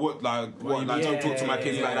like, "Oh, what? Like don't talk to my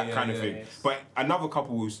kids like that kind of thing." But another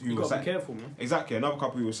couple was you gotta be careful, man. Exactly, another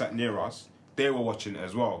couple who was sat near us. They were watching it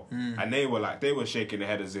as well, and they were shaking their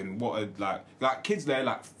head as in what like kids there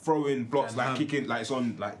like throwing blocks like kicking like it's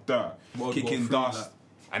on like dirt, kicking dust.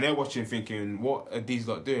 And they're watching thinking, what are these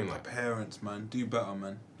lot doing? Like parents, man, do better,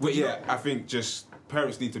 man. But I think just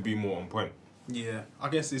parents need to be more on point. Yeah, I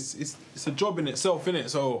guess it's a job in itself, innit?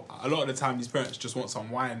 So a lot of the time, these parents just want some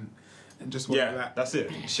wine and just want that's it.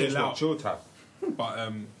 Chill out, chill time.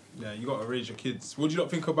 But you got to raise your kids. What do you not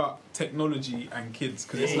think about technology and kids?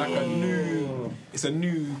 Because it's like a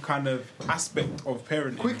new kind of aspect of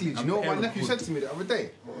parenting. Quickly, do you know what my nephew said to me the other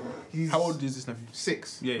day? How old is this nephew?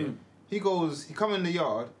 6. Yeah. He come in the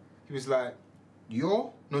yard, he was like,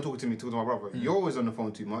 not talking to me, talking to my brother, you're always on the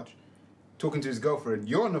phone too much. Talking to his girlfriend,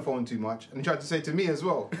 you're on the phone too much. And he tried to say to me as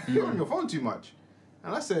well, you're on your phone too much.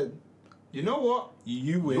 And I said, you know what?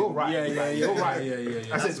 You win. You're right. You're right.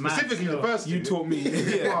 Yeah. I said specifically the first you taught me.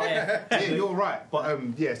 yeah, you're right. But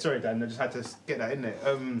sorry, Dan, I just had to get that in there.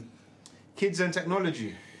 Kids and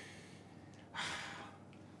technology.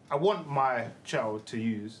 I want my child to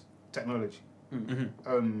use technology.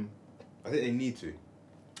 I think they need to.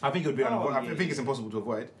 I think it would be. I think it's impossible to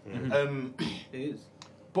avoid. It is.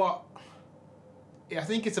 But I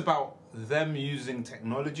think it's about them using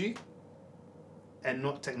technology and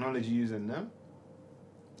not technology using them.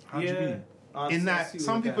 How do you mean? In that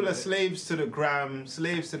some people are slaves to the gram,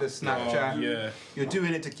 slaves to the Snapchat. You're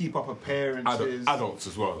doing it to keep up appearances. Adults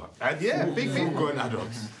as well. Like. Big thing. Going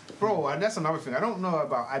adults. Bro, and that's another thing. I don't know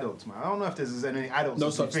about adults, man. I don't know if there's any adults.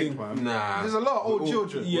 No such thing, man. Nah. There's a lot of old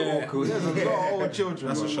children. Yeah. There's a lot of old children.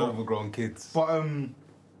 That's a show overgrown kids. But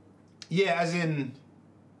as in,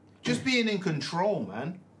 just being in control,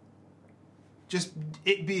 man. Just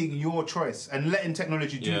it being your choice and letting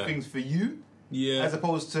technology do things for you. Yeah. As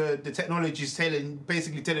opposed to the technology's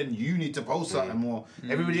basically telling you need to post something more.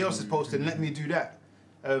 Everybody else is posting. Let me do that.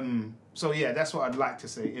 So that's what I'd like to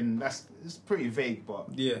say. And it's pretty vague, but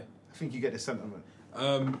I think you get the sentiment.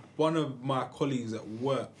 One of my colleagues at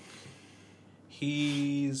work,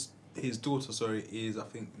 his daughter, is I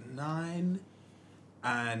think 9,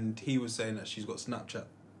 and he was saying that she's got Snapchat.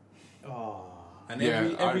 Oh. And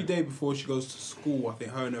every day before she goes to school, I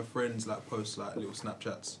think her and her friends like post like little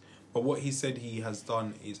Snapchats. But what he said he has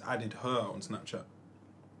done is added her on Snapchat.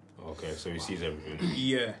 Okay, so he sees everything.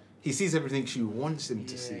 Yeah. He sees everything she wants him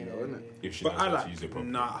to see, though, isn't it? If she knows how to use it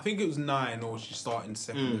properly. Nah, I think it was 9 or she's starting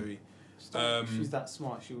secondary. She's that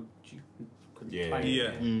smart. She could play.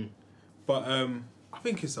 Yeah. But I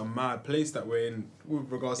think it's a mad place that we're in with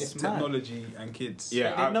regards to technology and kids.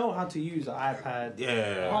 Yeah, they know how to use an iPad.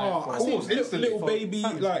 Yeah. Oh, I see little baby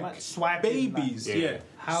like swiping, babies. Like,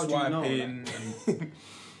 how do you know? And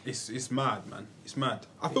it's mad, man. It's mad.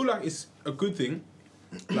 I feel like it's a good thing,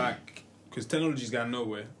 like because technology's going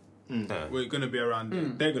nowhere. We're gonna be around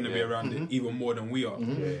it. They're gonna be around it even more than we are.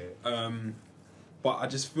 But I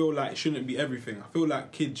just feel like it shouldn't be everything. I feel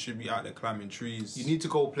like kids should be out there climbing trees. You need to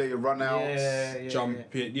go play run outs,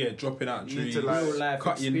 jumping, dropping out trees. You need to real life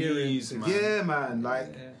cut your knees, man. Yeah, man.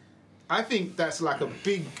 Like, I think that's like a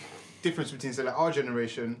big difference between say like our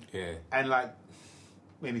generation and like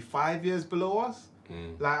maybe 5 years below us.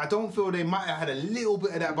 Like, I don't feel they might have had a little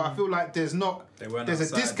bit of that, but I feel like there's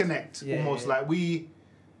a disconnect almost. Like we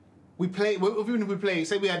play, even if we play,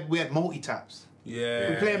 say we had multi-taps. Yeah.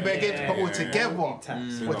 We're playing bare games, but we're together.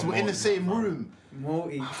 We're in the same room.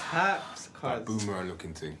 Multi-taps, that boomerang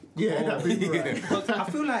looking thing. Yeah, that boomerang. I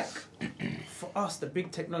feel like for us, the big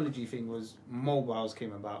technology thing was mobiles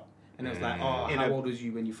came about. And it was like, how old was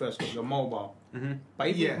you when you first got your mobile? But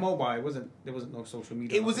even with mobile, there wasn't no social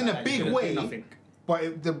media. It was in a big way,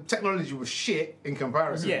 but the technology was shit in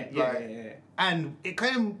comparison. Yeah. And it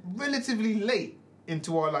came relatively late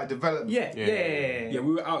into our like development. Yeah,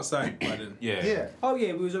 we were outside by then. Yeah. Oh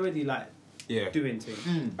yeah, we was already like doing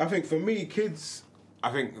things. I think for me, kids,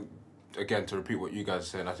 I think, again, to repeat what you guys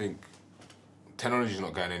said, I think technology is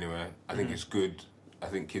not going anywhere. I think it's good. I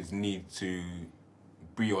think kids need to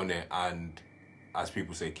be on it, and as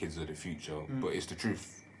people say, kids are the future, but it's the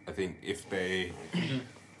truth. I think if they,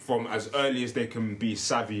 from as early as they can be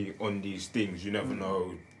savvy on these things, you never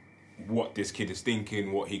know what this kid is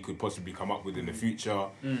thinking, what he could possibly come up with in the future.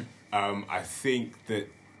 I think that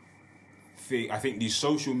the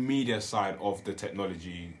social media side of the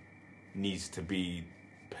technology needs to be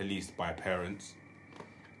policed by parents.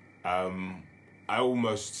 I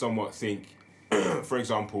almost somewhat think, for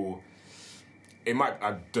example,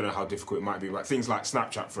 I don't know how difficult it might be, but things like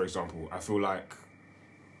Snapchat, for example, I feel like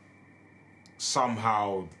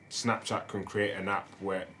somehow Snapchat can create an app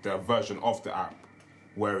where the version of the app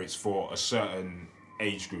where it's for a certain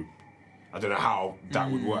age group. I don't know how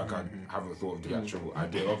that would work. I haven't thought of the actual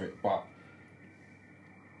idea of it, but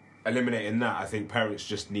eliminating that, I think parents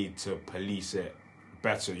just need to police it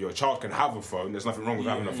better. Your child can have a phone. There's nothing wrong with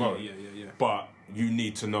having a phone. But you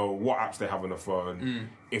need to know what apps they have on the phone.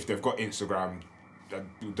 If they've got Instagram, I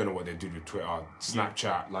don't know what they do with Twitter,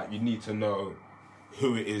 Snapchat. Like, you need to know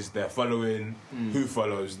who it is they're following, who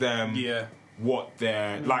follows them, what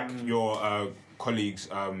they're like. Your colleague's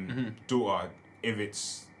daughter, if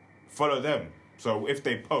it's follow them. So if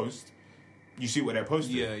they post, you see what they're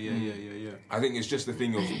posting. Yeah. I think it's just the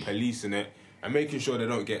thing of policing it and making sure they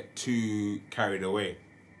don't get too carried away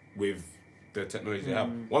with the technology they have.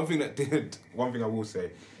 One thing I will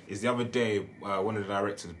say is the other day, one of the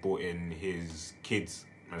directors brought in his kids,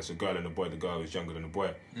 and it's a girl and a boy. The girl is younger than the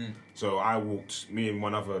boy. So me and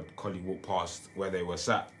one other colleague walked past where they were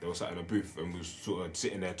sat. They were sat in a booth and we was sort of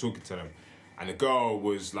sitting there talking to them. And the girl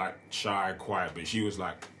was like shy, quiet, but she was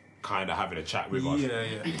like kind of having a chat with us.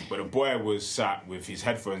 But the boy was sat with his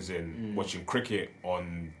headphones in, watching cricket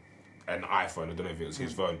on an iPhone. I don't know if it was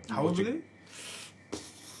his phone. How old was he?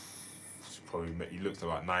 Probably he looked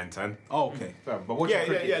about 9, 10. Oh, okay. But Little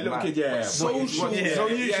kid, social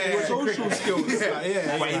skills.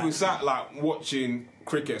 But he was sat like watching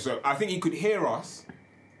cricket, so I think he could hear us,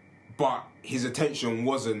 but his attention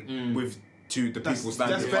wasn't to the people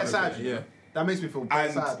standing. That's in bad front of sad. him. That makes me feel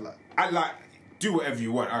bad. Sad. I do whatever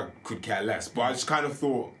you want. I could care less, but I just kind of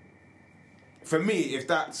thought, for me, if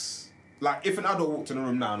that's like if an adult walked in the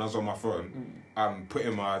room now and I was on my phone. I'm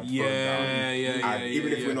putting my phone down. And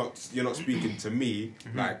even if you're not speaking to me,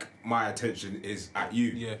 like my attention is at you.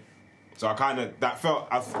 Yeah. So I kind of thought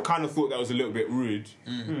that was a little bit rude,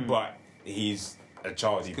 but he's a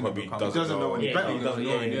child. He probably doesn't know any better. He doesn't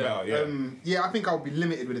know any better. I think I'll be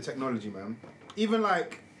limited with the technology, man. Even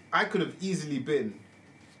like I could have easily been.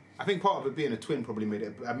 I think part of it being a twin probably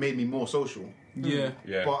made me more social. Yeah.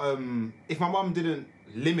 But if my mum didn't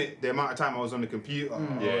limit the amount of time I was on the computer or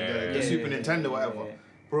the Super Nintendo, whatever.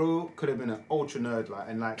 Bro could have been an ultra nerd, like,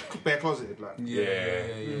 and like bare closeted, like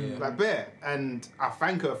like bare. And I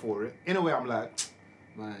thank her for it. In a way, I'm like,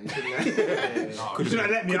 man, you should have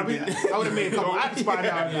let me. I would have made a couple acts by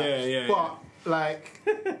now. But like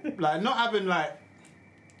not having like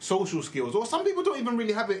social skills, or some people don't even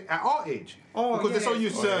really have it at our age because they're so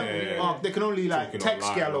used to they can only like text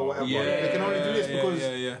scale or whatever. They can only do this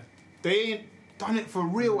because they ain't done it for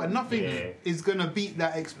real, and nothing is gonna beat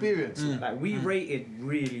that experience. Like we rated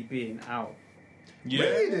really being out.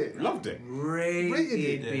 Rated it, loved it.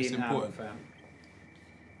 Rated being out, fam.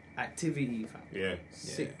 Activity, fam.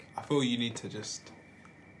 Sick. I feel you need to just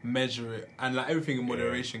measure it and like everything in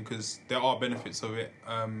moderation because there are benefits of it.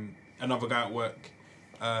 Another guy at work,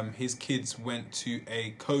 his kids went to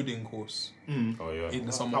a coding course in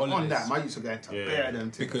the summer holidays. On that, my used to go into them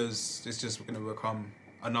too because it's just going to become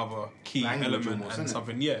another key element and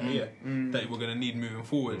something that we're going to need moving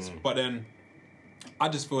forwards. But then I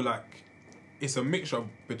just feel like it's a mixture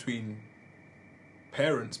between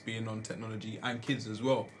parents being on technology and kids as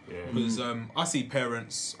well. Because I see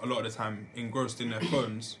parents a lot of the time engrossed in their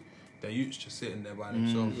phones, their youths just sitting there by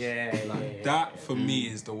themselves. That for me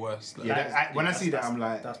is the worst. Like, when I see that, I'm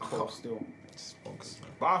like, that's cool still.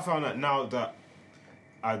 But I found that now that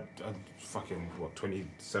I fucking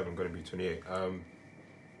 27, going to be 28.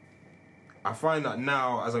 I find that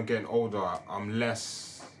now, as I'm getting older, I'm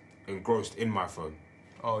less engrossed in my phone.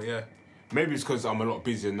 Oh, yeah. Maybe it's because I'm a lot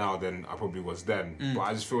busier now than I probably was then. But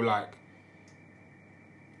I just feel like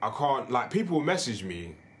I can't... Like, people will message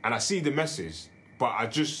me, and I see the message, but I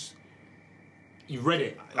just... You've read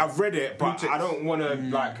it. I've read it, but I don't want to,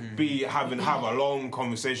 have a long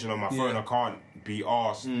conversation on my phone. I can't be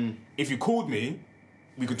asked. If you called me...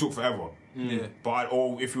 we can talk forever. Yeah.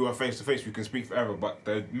 Or if we were face to face, we can speak forever. But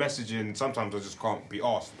the messaging sometimes I just can't be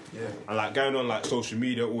asked. Yeah. And like going on like social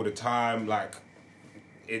media all the time, like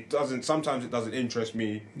sometimes it doesn't interest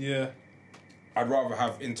me. Yeah. I'd rather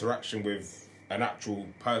have interaction with an actual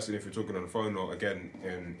person if you're talking on the phone or again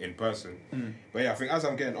in person. But yeah, I think as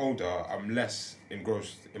I'm getting older, I'm less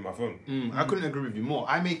engrossed in my phone. I couldn't agree with you more.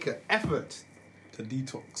 I make an effort To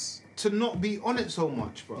detox. to not be on it so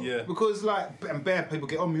much, bro. Yeah. Because like, and bare people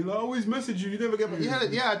get on me like, I always message you, you never get back.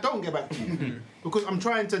 Yeah, I don't get back to you because I'm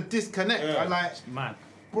trying to disconnect. Yeah. I like, Man.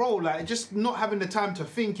 bro, like just not having the time to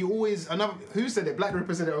think. You always who said it? Black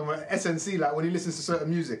representative on SNC. Like when he listens to certain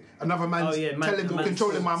music, another man's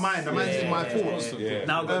controlling my mind. The man's in my thoughts. Yeah.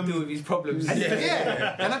 Now I've got to deal with these problems.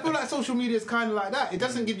 Yeah. And I feel like social media is kind of like that. It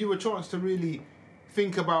doesn't give you a chance to really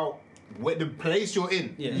think about where the place you're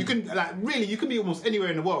in. Yeah. You can you can be almost anywhere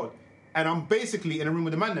in the world, and I'm basically in a room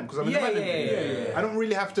with the man them because I'm in the man them. Yeah. I don't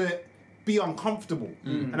really have to be uncomfortable,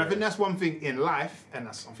 and I think that's one thing in life, and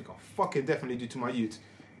that's something I'll fucking definitely do to my youth.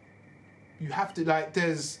 You have to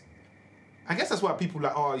I guess that's why people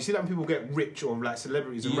you see that when people get rich or like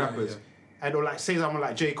celebrities and rappers. And or like say someone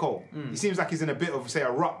like J. Cole, he seems like he's in a bit of say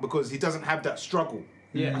a rut because he doesn't have that struggle.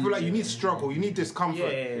 Yeah. I feel like you need struggle, you need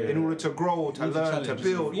discomfort in order to grow, to need to learn, to challenge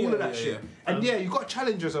build, yourself. all of Yeah, that yeah, shit. yeah. And you got to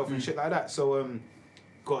challenge yourself and shit like that. So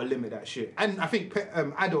got to limit that shit. And I think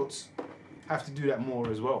adults have to do that more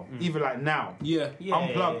as well. Even like now, Yeah.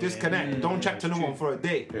 unplug, disconnect, don't chat to no one for a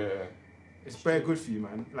day. Yeah. It's very good for you,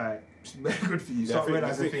 man. Like it's very good for you. Yeah, Start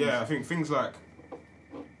realizing things. I think things like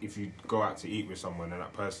if you go out to eat with someone and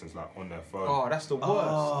that person's like on their phone. Oh, that's the worst.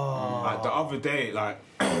 Like the other day,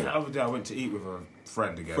 I went to eat with a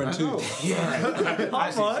friend again. Friend two. Yeah.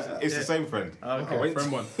 Actually, it's the same friend. Okay. I went Friend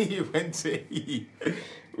to, one. He went to eat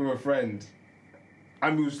with a friend,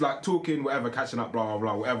 and we was like talking, whatever, catching up, blah blah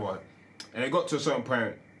blah, whatever. And it got to a certain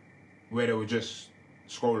point where they were just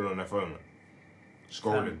scrolling on their phone,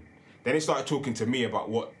 scrolling. Then they started talking to me about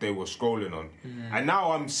what they were scrolling on. And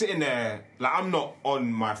now I'm sitting there, like I'm not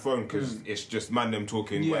on my phone because it's just man them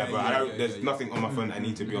talking, Yeah, whatever. yeah, There's nothing on my phone that I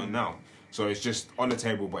need to be on now. So it's just on the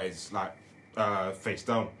table, but it's like face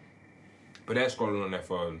down. But they're scrolling on their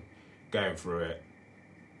phone, going through it,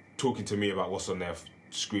 talking to me about what's on their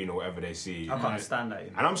screen or whatever they see. I can't stand that. You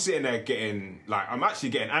know? And I'm sitting there I'm actually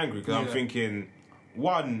getting angry because I'm thinking,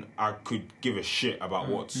 one, I could give a shit about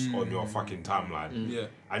what's on your fucking timeline. Yeah.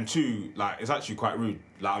 And two, like, it's actually quite rude.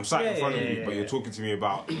 Like, I'm sat in front of you, but you're talking to me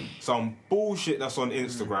about some bullshit that's on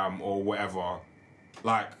Instagram or whatever.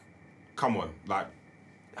 Like, come on. Like,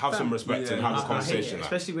 have some respect and have a I hate it, conversation. Like.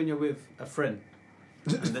 especially when you're with a friend.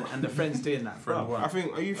 and the friend's doing that. Bro, I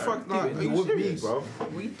think, are you fucked? do it. Like, are It you would be, serious? bro.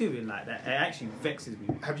 what are you doing like that? It actually vexes me.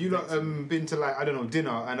 Have you lot been to like, I don't know,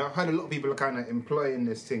 dinner? And I've heard a lot of people are kind of employing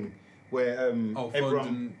this thing where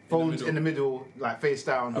everyone phones in the middle, like face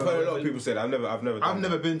down. I've heard a lot of people say that. I've never done I've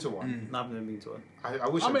never that. been to one. No, I've never been to one. I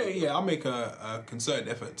wish. I make a concerted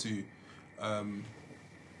effort to,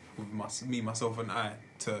 with myself and I,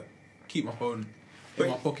 to keep my phone in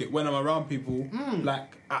my pocket when I'm around people,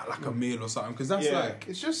 like at like a meal or something, because that's like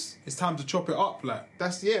it's time to chop it up, like,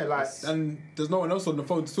 and there's no one else on the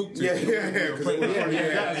phone to talk to. Yeah.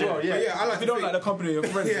 that as well. Yeah, I like If you don't like the company of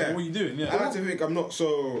your friends, then what are you doing? Yeah. I like to think I'm not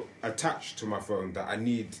so attached to my phone that I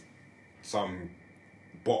need some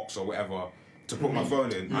box or whatever to put my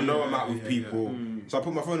phone in. I know I'm out with people, so I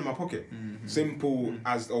put my phone in my pocket. Simple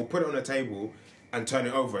as, or put it on the table and turn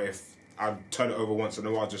it over if I turn it over once in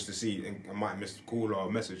a while just to see, and I might miss a call or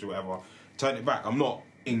a message or whatever. Turn it back. I'm not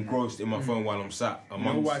engrossed in my phone while I'm sat You know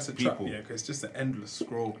amongst why it's a trap? people. Yeah, because it's just an endless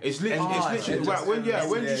scroll. It's literally, right, when do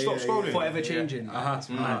you stop scrolling? Forever changing.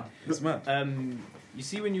 It's mad. You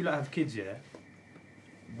see, when you like have kids, yeah.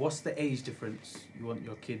 What's the age difference you want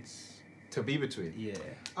your kids to be between. Yeah.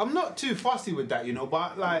 I'm not too fussy with that, you know,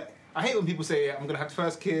 but like I hate when people say I'm gonna have the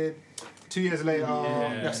first kid, 2 years later,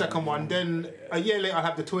 the second one, then a year later I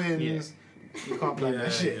have the twins. You can't plan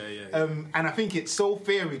that shit. And I think it's so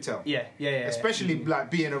fairy tale. Yeah. Especially like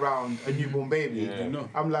being around a newborn baby.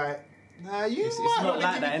 I'm like, nah, It's not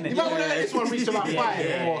like that, innit? You might want to let this one reach about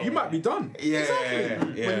 5 or You might be done.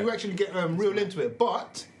 exactly. When you actually get real into it.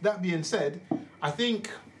 But that being said, I think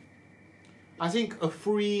a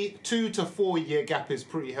 2 to 4 year gap is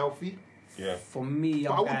pretty healthy. Yeah. For me,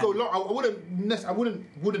 But I would go long. I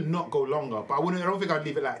wouldn't not go longer. But I don't think I'd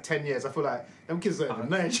leave it like 10 years. I feel like them kids don't even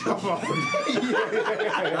know each other.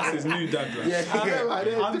 That's his new dad. Right?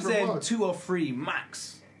 I'm saying 2 or 3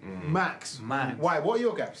 max. Max. Max. Why? What are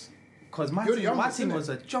your gaps? Because my You're the team youngest, innit? was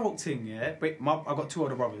a joke thing, yeah. But I got 2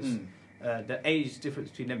 older brothers. The age difference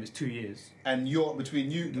between them is 2 years. And you're between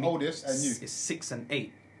you, the oldest, and you. It's 6 and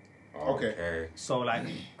 8. Okay. So like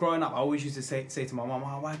growing up, I always used to say to my mum,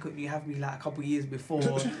 "Why couldn't you have me like a couple of years before?"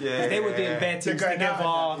 Because they were doing bare things going together.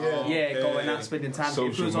 out, Going out, spending time. If it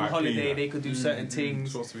Social was on might holiday, clean they could do certain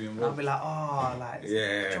things. Supposed to be And I'd involved. be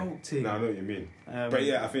like, joke thing. No, I know what you mean. But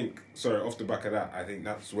yeah, I think, off the back of that, I think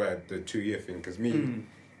that's where the 2-year thing, because me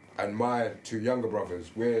and my 2 younger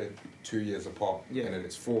brothers, we're 2 years apart, and then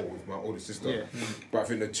it's 4 with my older sister. Yeah. But I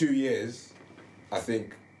think the 2 years, I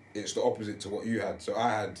think it's the opposite to what you had. So I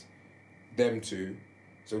had them 2.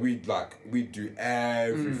 So we'd do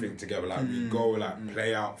everything together. Like we'd go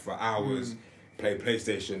play out for hours, play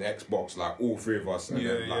PlayStation, Xbox, like all 3 of us, and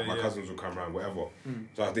then my cousins would come around, whatever.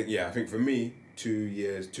 So I think for me, 2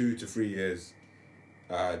 to 3 years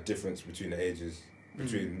difference between the ages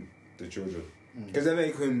between the children, because then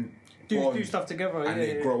they can do stuff together and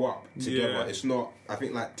they grow up together. Yeah. It's not. I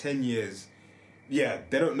think like 10 years. Yeah,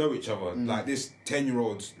 they don't know each other. Like this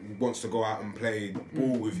 10-year-old wants to go out and play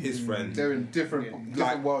ball with his friends. They're in different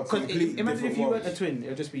worlds. Because Completely imagine if different you worlds. weren't a twin, it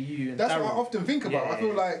would just be you and That's Darryl. what I often think about. Yeah. I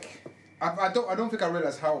feel like I don't think I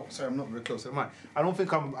realize how. Sorry, I'm not very close. Am I? I don't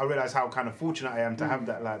think I realize how kind of fortunate I am to have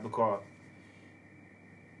that. Like because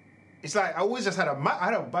it's like I always just had a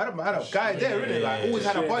guy there, really. Like always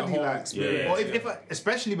had a Share the buddy. whole Like experience, or if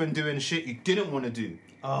especially when doing shit you didn't want to do.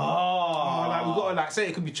 Like we gotta like say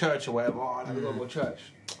it could be church or whatever. Like we gotta go to church.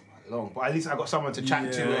 Long, but at least I got someone to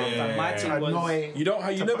chat to. Like, my team was... Annoying. You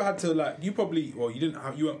never had to like. You probably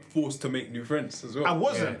you weren't forced to make new friends as well. I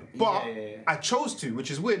wasn't, but Yeah. I chose to, which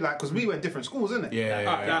is weird. Like because we went different schools, isn't it?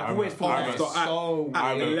 I've always thought I that remember- so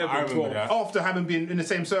I weird. remember that. After having been in the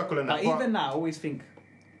same circle and Like that. even now, I always think,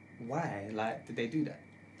 why? Like, did they do that?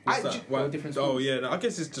 What's I- that? Or different Oh schools. yeah, no, I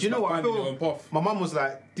guess it's just Do you know what? I finding your feel own path. my mum was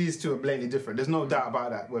like, these two are blatantly different. There's no doubt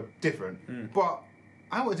about that. We're different. But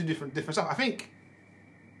I went to different stuff. I think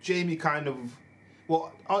Jamie kind of.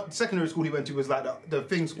 Well, our secondary school he went to was like the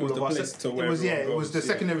thing school was of the our. place to It where was everyone it was the goes,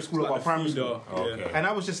 secondary school It's of our like primary the school. feeder, Okay. yeah. And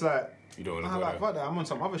I was just like, You don't want to I go like there. fuck that. I'm on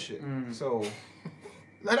some other shit. So.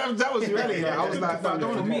 That was really. Like, I was like, I don't For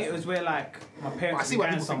want me, to. it was where like my I parents see were why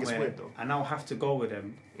going people think it's somewhere, weird, though. and I'll have to go with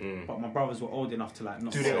them. But my brothers were old enough to like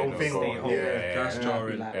not Do their stay- own thing. stay home. Yeah. That's And I'd be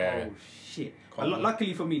jarring. like, Yeah. oh shit. Can't But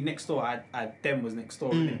luckily for me, next door, I them was next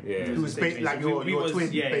door. innit? Yeah. It Who was the same like thing. So your was-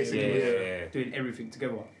 twin, yeah, basically. Yeah. doing everything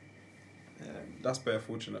together. That's bare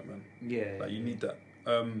fortunate, man. Yeah, Like you need that.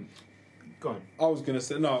 Go on. I was gonna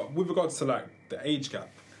say no. With regards to like the age gap,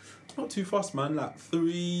 not too fast, man. Like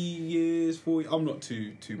 3 years, 4 years. I'm not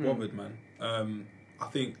too bothered, man. I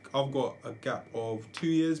think I've got a gap of 2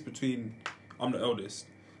 years between. I'm the eldest.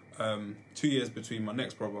 2 years between my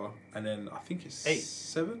next brother, and then I think it's 8.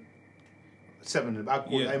 7. 7. I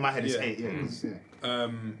call Yeah. in my head it's Yeah. 8. Yeah. 'cause, yeah.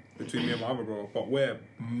 Between me and my other brother, but we're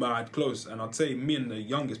mad close, and I'd say me and the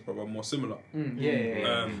youngest brother are more similar.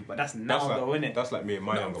 yeah. But that's now That's though, like innit? that's like me and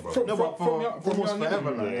my younger brother. From- No, but for almost young,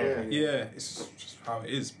 forever, like, Yeah. Yeah, it's just how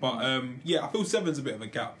it is. But yeah, I feel 7's a bit of a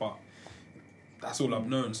gap, but that's all I've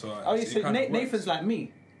known. So Oh, it so kind of works. Nathan's like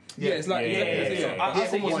me. Yeah, it's like Yeah, yeah. I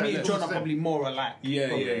think almost me like and John are that. probably more alike. Yeah,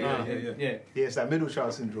 Probably. yeah. yeah. Yeah, it's that middle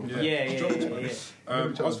child syndrome. Yeah. I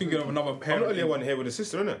was thinking of another I'm parent. not the only one here with a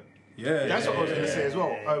sister, innit? Yeah, That's what I was going to yeah. say as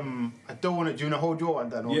well. I don't want to. Do you want to hold your one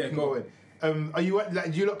down? Or Yeah, you can go. go in. Are you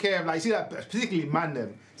like? Do you not care? Like, see that particularly man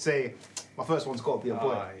them say, my first one's got to be a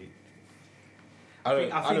boy. I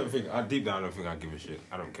don't think deep down I don't think I give a shit.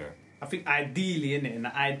 I don't care. I think ideally, in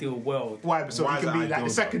the ideal world, Why? So Why you is can it be like ideal,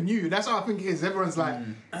 the second you. That's how I think it is. Everyone's like,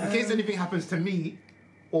 in case anything happens to me,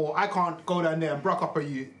 or I can't go down there and broke up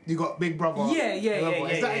on you. You got big brother. Yeah.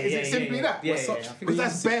 Is it simply that? Yeah, We're yeah, such- I think Because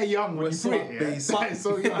that's bare young when We're you so put it. Yeah? basic. That is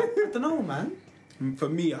so young. I don't know, man. For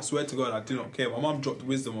me, I swear to God, I do not care. My mum dropped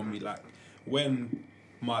wisdom on me. Like when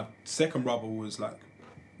my second brother was like,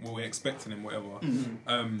 well, we're expecting him, whatever.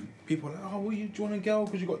 People were like, oh, well, do you want a girl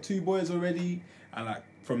because you got 2 boys already? And like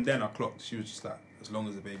from then I clocked. She was just like, as long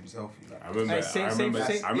as the baby's healthy. Like, I remember. Hey, same.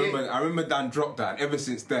 I remember Dan dropped that. And ever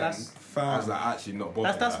since then, That's I was like actually not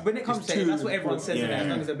bothered. That's when it comes It's to it, too that's what everyone says. important. innit? As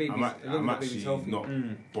long as the baby's, I'm as long I'm as the baby's actually healthy. not.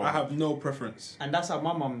 bothered. I have no preference. And that's how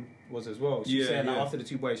my mum was as well. She Yeah, said like, yeah. after the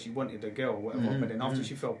 2 boys, she wanted a girl or whatever. But then after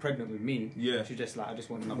she fell pregnant with me, Yeah. she just like, I just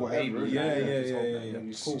want another Whatever. baby. Yeah, Like, yeah, just hope yeah, that yeah.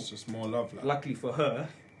 baby's It's cool. just more love. Like. Luckily for her,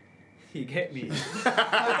 you get me.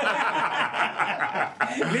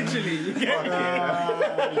 Literally, you get me.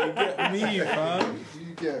 You get me, fam.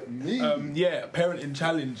 You get me. Yeah, parenting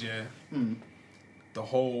challenge. Yeah, the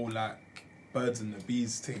whole like birds and the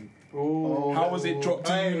bees thing. How was it dropped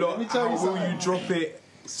to Hey, you lot? let me tell you How will something. you drop it?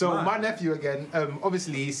 So Man. my nephew again.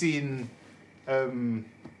 Obviously he's seen.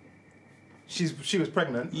 She was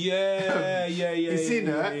pregnant. Yeah. He's seen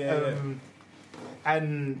her. yeah.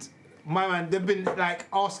 And my man, they've been like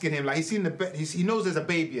asking him, like he's seen he knows there's a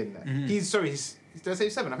baby in there. Mm-hmm. He's sorry, did I say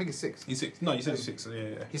 7? I think he's 6. He's 6. No, you said 6.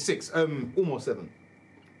 Yeah. He's 6, almost 7.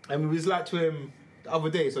 And we was like to him the other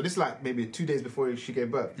day, so this is like maybe 2 days before she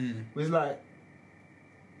gave birth. We was like,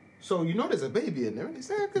 so you know there's a baby in there? And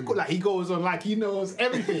he's like, like he goes on like he knows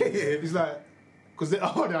everything. He's like, because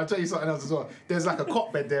I'll tell you something else as well. There's like a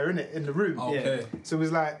cot bed there, innit, in the room. Okay. So it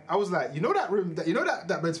was like, I was like, you know that room,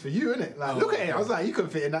 that bed's for you, innit? Like, look at it. I was like, you can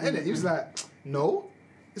fit in that, innit? He was like, no,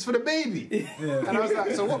 it's for the baby. And I was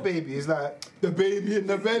like, so what baby? He's like, the baby in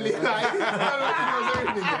the belly. Like, he knows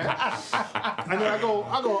everything, yeah? And then I go,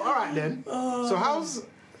 all right then. So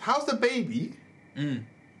how's the baby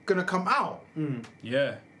gonna come out?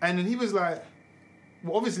 Yeah. And then he was like,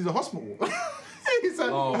 well, obviously the hospital. He's like,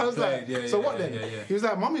 I was like, so what then? He was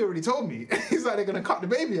like, Mummy already told me. He's like, they're going to cut the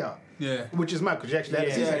baby out. Yeah. Which is mad because she actually had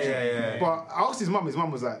a C-section. But I asked his mum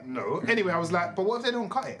was like, no. Anyway, I was like, but what if they don't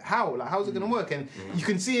cut it? How? Like, how's it going to work? And you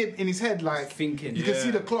can see it in his head, like, thinking. You can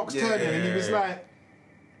see the clocks turning. And he was like,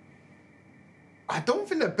 I don't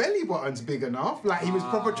think the belly button's big enough. Like, he was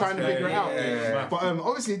proper trying to figure it out. But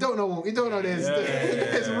obviously, you don't know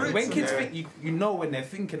there's roots. When kids think, you know when they're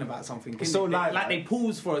thinking about something. It's so like they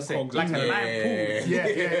pause for a second. Like a live pause. Yeah.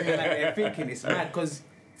 Like they're thinking. It's mad. Because,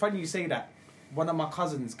 funny you say that, one of my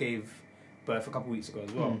cousins gave birth a couple of weeks ago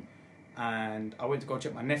as well. And I went to go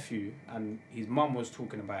check my nephew, and his mum was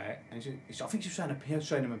talking about it, and I think she was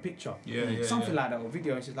showing him a picture, something like that, or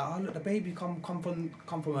video, and she's like, "Oh look, the baby come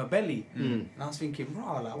from her belly," and I was thinking,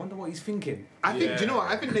 "Rah, like, I wonder what he's thinking." I think, do you know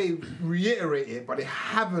what? I think they reiterate it, but they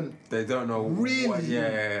haven't. They don't know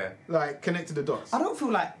really. Like connected the dots. I don't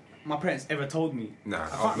feel like my parents ever told me. Nah, I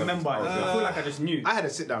can't remember. I feel like I just knew. I had a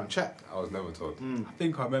sit down chat. I was never told. I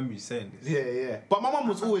think I remember you saying this. Yeah. But my mum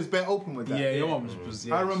was always bare open with that. Yeah, your mum was.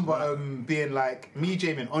 Yeah, I remember being like me,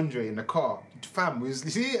 Jamie, and Andre in the car. Fam, was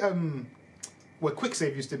you see where Quick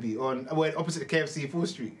Save used to be where opposite the KFC 4th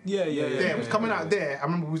Street. Yeah. It was coming out there. I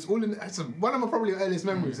remember we was all in. It's one of my probably earliest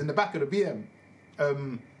memories in the back of the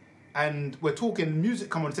BM. And we're talking, music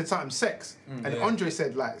come on and said something sex. And Andre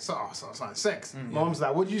said like, something sex. My mum's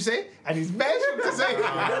like, what did you say? And he's bare shook to say it.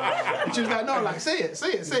 And she was like, no, like, say it.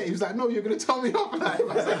 He was like, no, you're going to tell me off. Like,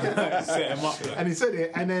 set him up. Like. And he said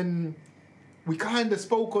it. And then we kind of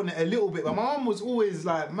spoke on it a little bit. But my mum was always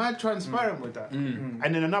like mad transparent with that. And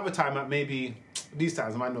then another time, like maybe, these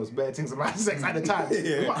times, man knows bare things about sex at the time.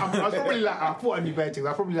 I was probably like, I thought I knew bare things. I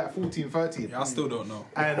was probably like 14, 13. Yeah, I still don't know.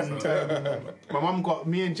 And my mum got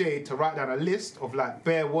me and Jay to write down a list of like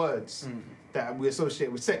bare words that we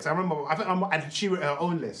associate with sex. I remember, and she wrote her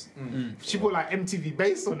own list. She put like MTV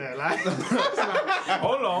Bass on there. Like,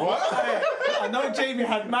 hold on. What? I know Jamie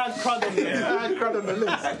had mad crud on there. Mad crud on the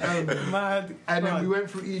list. Mad. And then we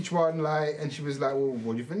went through each one, like, and she was like, well,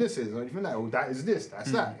 what do you think this is? What do you think that? Well, that is this,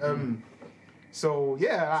 that's that. So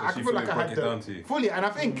yeah, I feel like I had the fully, and I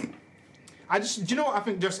think do you know what I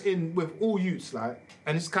think? Just with all youths, like,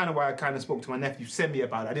 and this is kind of why I kind of spoke to my nephew Semi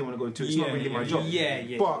about it. I didn't want to go into it. It's not really my job.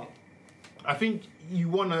 But I think you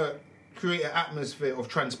want to create an atmosphere of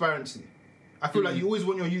transparency. I feel like you always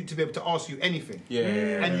want your youth to be able to ask you anything.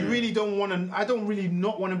 And you really don't want to. I don't really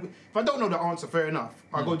not want to. If I don't know the answer, fair enough.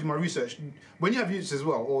 I go do my research. When you have youths as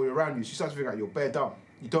well, or you're around you start to figure out you're bare dumb.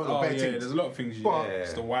 You don't know bare things. There's a lot of things.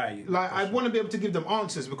 It's the why. Like I want to be able to give them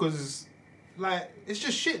answers because, like, it's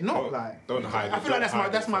just shit. Not like don't hide. I feel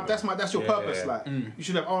like that's your purpose. Like you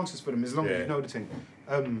should have answers for them as long as you know the thing.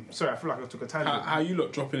 Sorry, I feel like I took a tangent. How you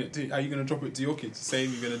lot dropping it? How you gonna drop it to your kids?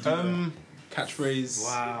 Saying you're gonna do catchphrase.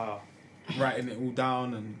 Wow. Writing it all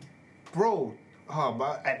down and bro.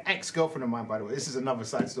 But an ex-girlfriend of mine, by the way, this is another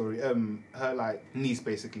side story. Her like niece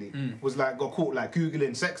basically was like got caught like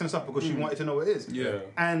googling sex and stuff because she wanted to know what it is. Yeah.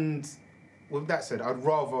 And with that said, I'd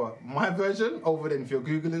rather my version over than if you're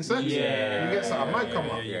googling sex. Yeah. You get something might come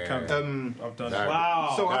up. You can. I've done that.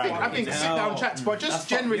 Wow. So I think sit down chats, but just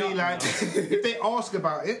generally like if they ask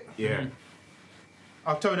about it. Yeah.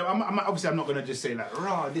 I've told them. I'm not gonna just say like,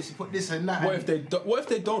 "Rah, this put this and that." What if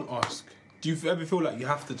they don't ask? Do you ever feel like you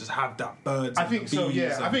have to just have that birds? I think so.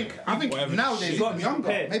 Yeah. I think nowadays, younger,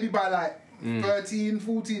 maybe by like 13,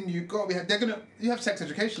 14, you got to be. You have sex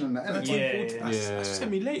education on that. 13, 14. That's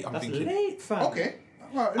semi-late. I'm thinking. Late, fam. Okay.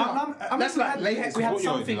 Well, no, that's like late. We had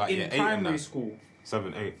something in primary school.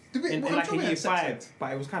 7, 8. In like a year 5,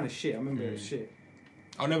 but it was kind of shit. I remember it was shit.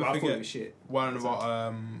 I'll never I thought it forget was shit. one of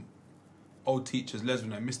our old teachers,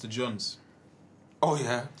 lesbian, like Mr. Johns. Oh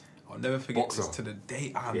yeah. I'll never forget Boxer. this to the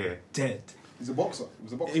day I'm dead. He's a boxer. He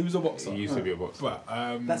was a boxer. He was a boxer. He used to be a boxer. But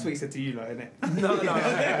That's what he said to you, like, innit? no.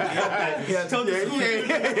 Told the school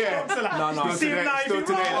No. You see him now, Still you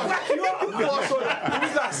today. He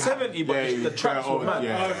was like 70, but Yeah, the traps were mad.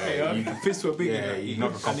 Yeah, The fists were big, Yeah, and he's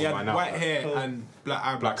not a he couple had by now. white hair and black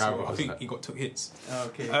eyebrows. Black So I eyebrows, think like. he took hits.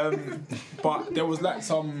 Okay. But there was like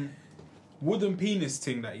some wooden penis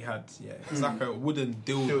thing that he had. Yeah, it's like a wooden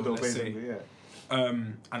dildo, let's say, basically, yeah.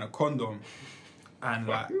 and a condom, and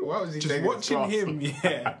like Why was he just taking it watching class? him,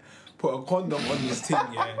 put a condom on his thing,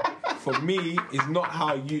 for me is not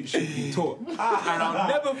how you should be taught. And I'll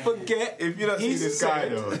never forget If you don't see he this guy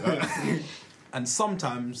said- though, And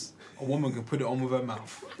sometimes a woman can put it on with her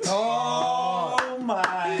mouth. Oh my.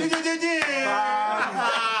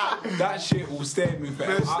 That shit will stay with me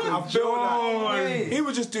forever. I feel like he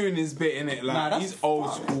was just doing his bit in it. Like Nah, that's he's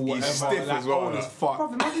old school, whatever. He's stiff like, as well, old like. as fuck.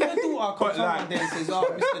 Bro, imagine your daughter But comes home like- one day and says,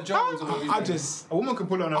 "Oh, Mr. Jones," or what I just, A woman can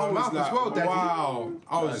pull on I her was mouth like, as well, Daddy. wow.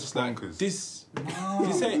 I was That's just like, bonkers. this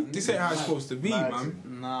ain't how it's supposed to be, man.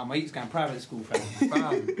 Nah, my youth's going private school, fam.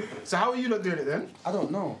 Fam. So how are you not doing it then? I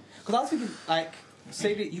don't know. Because I was thinking, like,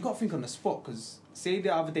 say that you got to think on the spot. Because say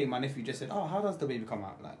the other day, my nephew just said, "Oh, how does the baby come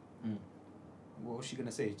out?" Like, what was she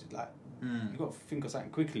gonna say? Just like, you got to think of something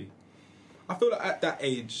quickly. I feel like at that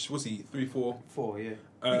age, was he 3, 4? 4, yeah. You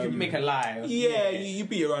can make a lie. Yeah, you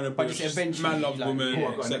beat around the But bush. just eventually, man loves like, women, yeah,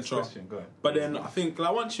 I've got a next etc. question. Go ahead. But then I think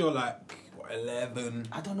like once you're like what, 11,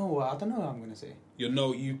 I don't know what I'm gonna say.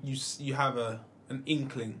 you have an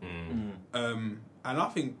inkling. And I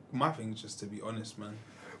think my thing is just to be honest, man.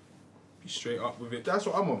 Be straight up with it. That's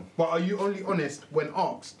what I'm on. But are you only honest when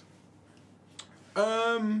asked?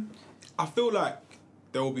 I feel like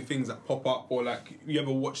there will be things that pop up, or like you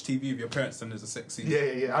ever watch TV with your parents and there's a sex scene.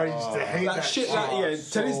 Yeah. I used to hate That that shit, like, yeah,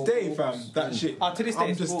 so to this day, fam, that shit. To this day, I'm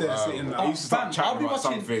it's just cool. there sitting I like, used to start Fam, I'll chatting be about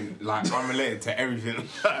watching- something like unrelated to everything.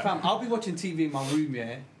 Fam, I'll be watching TV in my room,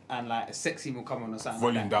 yeah, and like a sex scene will come on or something.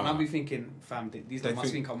 Volume like that. down. And I'll be thinking, fam, these They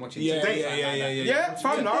must think I'm watching yeah, today. yeah, fam, yeah, like yeah, that. yeah, Yeah,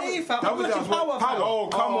 fam. Today, fam, that I'm was watching Power, fam. Oh,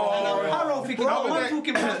 come And I'm on. Power thinking, That oh, was I'm it.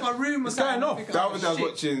 walking past my room or It's something. going off. Thinking, That oh, was I was shit.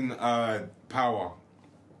 watching Power,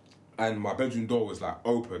 and my bedroom door was like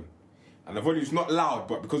open, and the volume's not loud,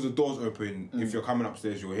 but because the door's open, if you're coming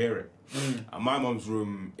upstairs, you'll hear it. And my mum's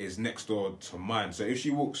room is next door to mine, so if she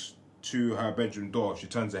walks to her bedroom door, if she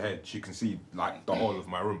turns her head, she can see like the whole of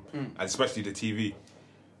my room, and especially the TV.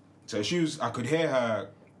 So I could hear her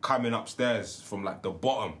coming upstairs from like the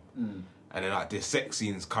bottom, and then like the sex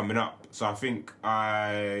scenes coming up. So I think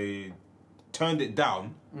I turned it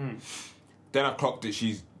down. Then I clocked that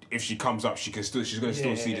if she comes up, she's gonna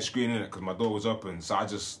still see the screen in it because my door was open. So I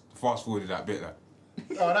just fast forwarded that bit. Like,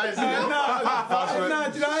 Oh, that is fast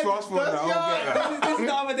forward that whole bit. Like. This is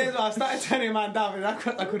the other day, I started turning man down, and I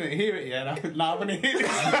couldn't hear it. Yeah, and I could, nah, I'm gonna hear it.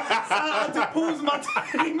 So I had to pause my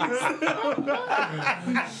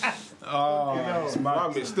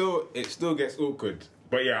Mum, it still gets awkward.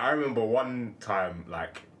 But yeah, I remember one time,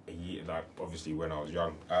 like obviously when I was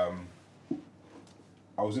young, I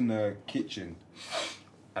was in the kitchen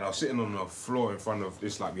and I was sitting on the floor in front of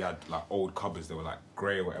this, like we had like old cupboards, they were like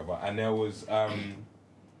grey or whatever, and there was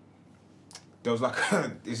like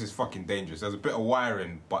this is fucking dangerous. There was a bit of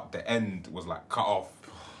wiring, but the end was like cut off,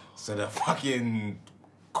 so the fucking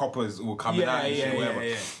coppers all coming out and shit, whatever.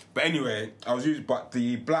 yeah. But anyway, but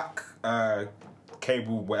the black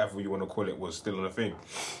cable, whatever you want to call it, was still on the thing.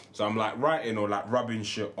 So I'm like writing or like rubbing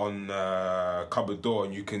shit on the cupboard door,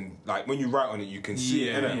 and you can like when you write on it, you can see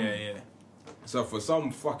it, innit? Yeah. So for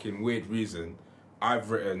some fucking weird reason,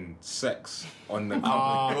 I've written sex on the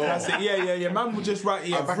cupboard door. That's it. Yeah. Man will just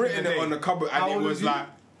write. I've written it on the cupboard, and How it old was was you? like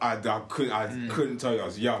I couldn't tell you I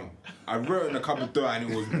was young. I wrote it on the cupboard door,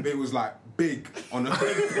 and it was like big on the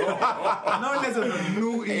door. I know there's a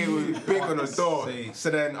naughty. It was big on the door. Say. So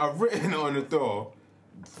then I've written it on the door,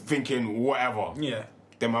 thinking whatever. Yeah.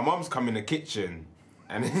 Then my mum's come in the kitchen,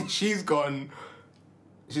 and then she's gone,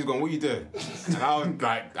 what you doing? And I was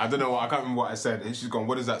like, I don't know I can't remember what I said. And she's gone,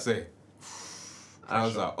 what does that say? And I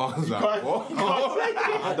was like, what?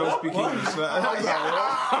 I don't speak English. I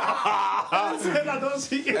don't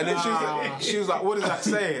see it. And then she was like, what does that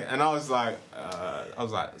say? And I was like,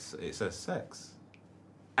 it says sex.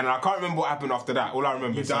 And I can't remember what happened after that. All I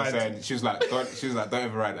remember is I said, she was like, don't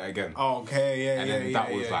ever write that again. Okay, yeah, And then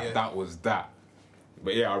that was that.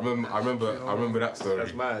 But yeah, I remember that story.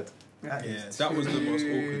 That's mad. That was the most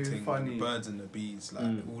awkward thing. Funny. The birds and the bees,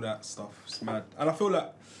 like all that stuff. It's mad. And I feel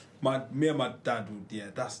like me and my dad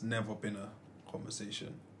would. That's never been a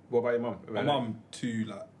conversation. What about your mum? My mum too,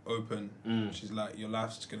 like open. She's like, your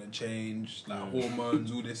life's gonna change, like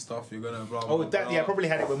hormones, all this stuff. You're gonna blah blah. Oh, that blah. yeah, probably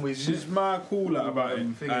had it when we. She's mad cool like, about it,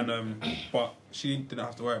 thing. and but she didn't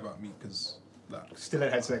have to worry about me because Like, Still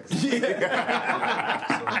ain't had sex.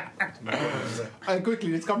 And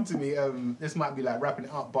quickly, it's come to me. This might be like wrapping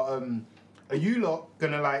it up, but are you lot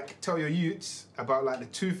gonna like tell your youths about like the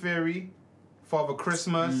Tooth Fairy, Father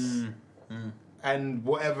Christmas, and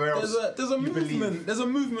whatever else? There's a movement. There's a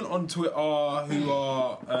movement on Twitter who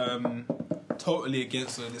are totally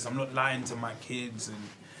against all this. I'm not lying to my kids and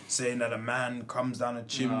saying that a man comes down a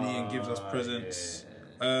chimney and gives us presents.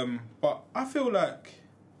 But I feel like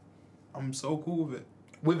I'm so cool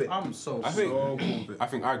with it. I'm so I think cool with it. I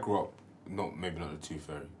think I grew up maybe not the Tooth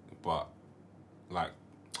Fairy, but like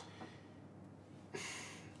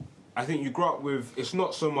I think you grow up with, it's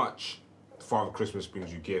not so much Father Christmas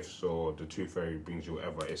brings you gifts or the Tooth Fairy brings you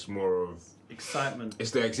whatever. It's more of excitement.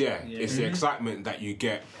 It's the the excitement that you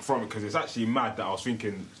get from it, because it's actually mad that I was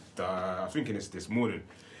thinking this morning.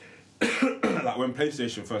 Like when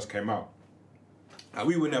PlayStation first came out, like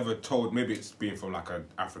we were never told, maybe it's being from like an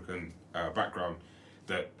African background,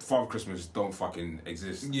 that Father Christmas don't fucking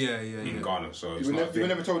exist in Ghana. So it's you were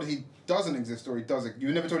never told he doesn't exist, or he does. You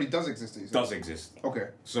were never told he does exist. Does exist. Okay.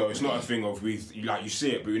 So it's not a thing of you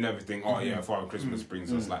see it, but you never think, oh yeah, Father Christmas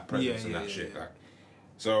brings us like presents and that shit. Like,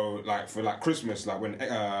 so like for like Christmas, like when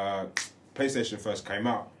PlayStation first came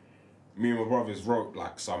out, me and my brothers wrote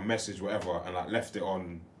like some message, whatever, and like left it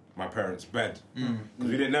on my parents' bed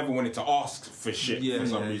because we never wanted to ask for shit for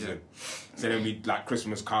some reason. So then we like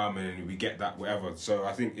Christmas come and we get that whatever. So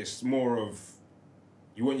I think it's more of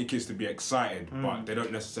you want your kids to be excited, but they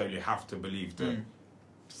don't necessarily have to believe that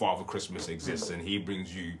Father Christmas exists and he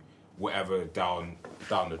brings you whatever down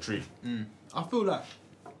the tree. I feel like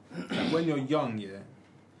when you're young,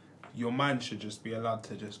 your mind should just be allowed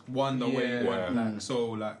to just wander where you want. Like, so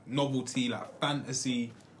like novelty, like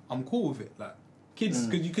fantasy, I'm cool with it. Like kids,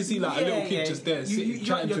 because you can see like a little kid just there sitting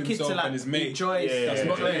chatting to himself and his mate. That's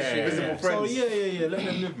not there. Visible friends. So let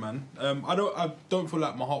them live, man. I don't feel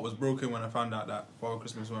like my heart was broken when I found out that Father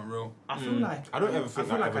Christmas weren't real. I feel like I don't ever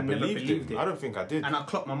think I ever believed it. I don't think I did. And I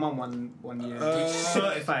clocked my mum one year,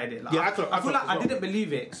 certified it. Like, I feel like I didn't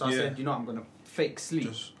believe it, so I said, I'm gonna fake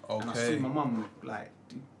sleep. And I saw my mum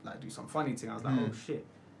do some funny thing. I was like, oh shit.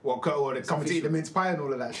 What? Or they come to eat the mince pie and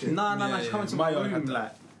all of that shit. No, she's coming to my room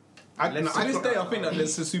like. To this day, I think that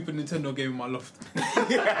there's a Super Nintendo game in my loft.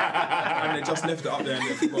 And they just left it up there and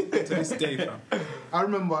they forgot. To this day, fam. I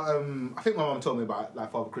remember, I think my mum told me about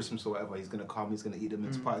like Father Christmas or whatever. He's going to come, he's going to eat the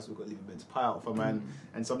mince pie, so we've got to leave a mince pie out for man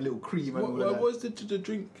and some little cream and all of that. What was the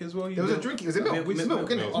drink as well? There was a drink, it was milk. It's milk,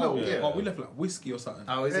 isn't it? It's milk, yeah. Oh, we left like whiskey or something.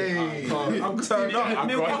 Oh, is it? I'm turning up.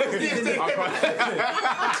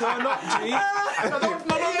 Turn up, G. No.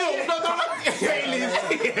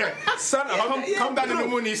 Santa, come down in the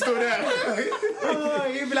morning, he's still there.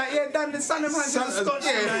 You'd be like, Dan, the Santa man's Scotch.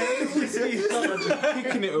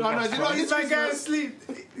 Kicking it with No, do you know what he's like, guys? Sleep.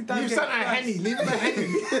 Leave Santa a Henny. Leave him a Henny.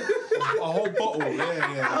 A whole bottle.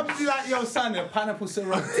 I'll be like, yo, Santa, pineapple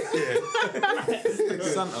syrup.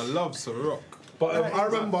 Santa loves Ciroc. But I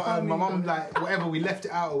remember my mum, like, whatever, we left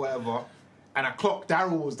it out or whatever, and I clocked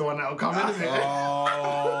Daryl was the one that would come in, isn't it?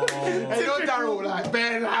 Oh. And you know Daryl, like,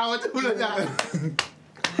 Ben Howard, all of that.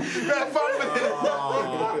 That's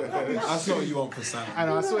not what you want for Santa. And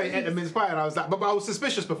I saw he ate the mince pie, and I was like, but I was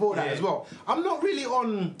suspicious before that as well. I'm not really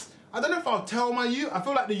on. I don't know if I'll tell my youth. I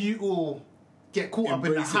feel like the youth will get caught up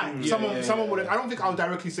in the hype. Someone would. I don't think I'll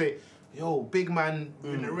directly say, "Yo, big man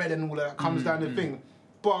in the red and all that comes down the thing."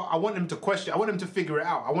 But I want them to question. I want them to figure it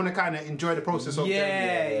out. I want to kind of enjoy the process of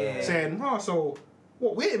them saying, "Oh, so."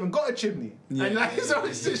 What, we ain't even got a chimney. And like, so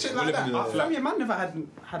shit like that. I feel like your man never had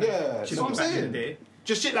a chimney what I'm back in the saying. day.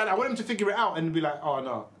 Just shit like that. I want them to figure it out and be like, oh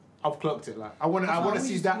no, I've clocked it. Like I want to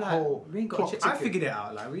see that whole we ain't got clock I ticket. figured it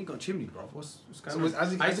out. Like we ain't got a chimney, bro. What's going on? So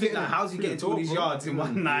as you I used to think like, how's he getting to all these yards in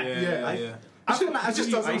one night? I feel like I used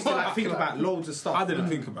to like think about loads of stuff. I didn't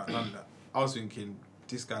think about none of that. I was thinking,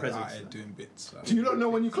 this guy's out here doing bits. Like, Do you not know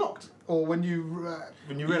when you clocked or when you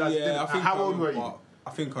realised? I think how old were you? I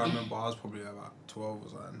think I remember I was probably about 12 or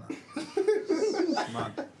something like that.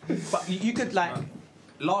 Mad. But you could like.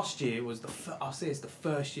 Last year was I'll say it's the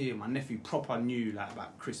first year my nephew proper knew like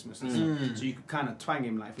about Christmas and stuff. So you could kind of twang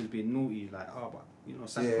him like if he was being naughty, like but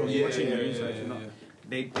Santa Claus watching you. So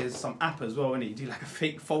there's some app as well, innit? You do like a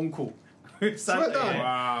fake phone call with Santa.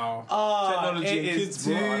 Wow. Technology and kids,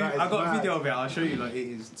 bro. I got a video of it. I'll show you. Like it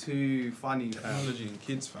is too funny. Technology and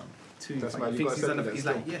kids, fam. Too That's funny. why He you thinks gotta he's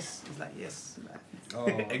send like me that yes. He's like yes. Oh,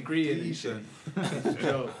 agree and shit.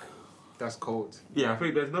 Joke. That's cold. Yeah, I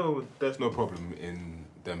think there's no problem in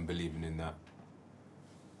them believing in that.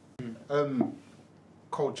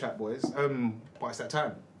 Cold chat, boys. But it's that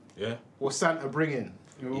time. Yeah. What's Santa bringing?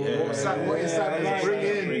 Yeah. What is Santa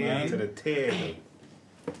bringing? Bringing to the table.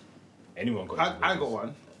 Anyone got I got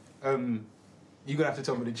one. You're gonna have to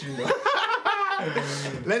tell me the tune though.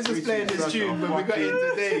 Let's just play this tune when we got in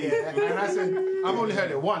today. Yeah? And I said, I've only heard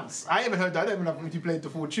it once. I haven't heard that. I don't even know if you played the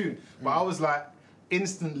full tune. But I was like,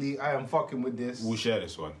 instantly, I am fucking with this. We'll share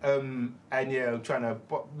this one. And yeah, I'm trying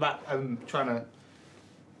to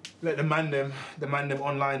let the man them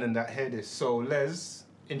online and that hear this. So Les,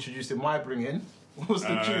 introducing my bringing. What's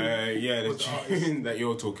the tune? Yeah, the What's the tune that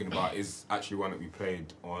you're talking about is actually one that we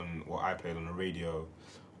played on, what I played on the radio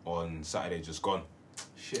on Saturday just gone.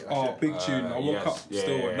 Shit. Big tune. I woke yes, up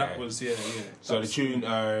still, yeah. and that was So the tune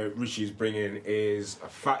Richie's bringing is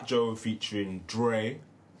Fat Joe featuring Dre,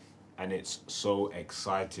 and it's So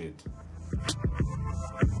Excited.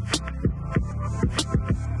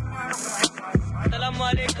 Salam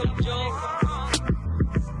alaikum, Joe.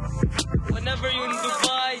 Whenever you're in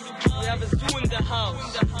Dubai, we have a zoo in the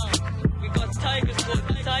house. We got tigers called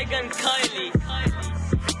Tiger and Kylie.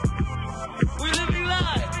 We living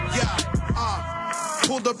life.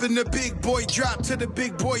 Pulled up in the big boy drop to the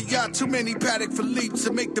big boy yacht. Too many Paddock Philippe's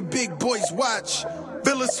to make the big boys watch.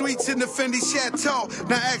 Villa Suites in the Fendi Chateau.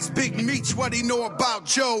 Now ask Big Meech what he know about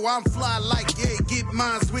Joe. I'm fly like yeah, get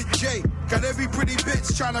mines with Jay. Got every pretty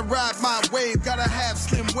bitch trying to ride my wave. Gotta have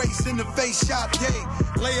slim waist in the face shot day.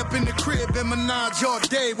 Lay up in the crib and menage all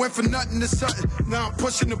day. Went from nothing to something. Now I'm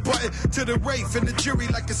pushing the button to the Wraith and the jury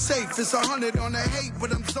like a safe. It's 100 on the hate,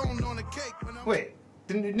 but I'm zoned on the cake. Wait,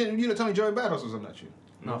 didn't you not tell me Joey Badass was on that tune?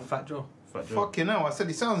 No, Fat Joe. Fucking hell, I said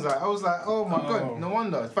he sounds like. I was like, oh my god, no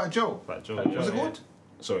wonder. It's Fat Joe. Fat Joe. What's it called?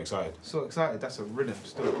 So Excited. So Excited. That's a rhythm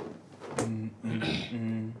still.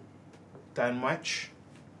 Dan Mike.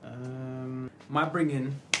 My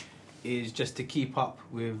bringing is just to keep up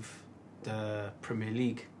with the Premier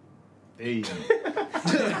League. Hey.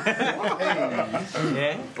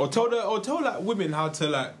 Yeah. Or tell like women how to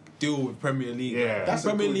like deal with Premier League. Yeah. That's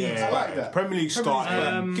Premier a good, League. I like that. Premier League start.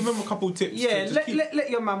 Give them a couple tips. Yeah, to just keep let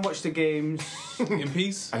your man watch the games in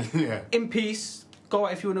peace. Yeah. in peace. Go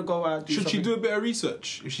out if you want to go out. Should she do a bit of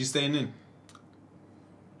research if she's staying in?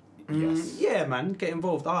 Yes. Yeah, man, get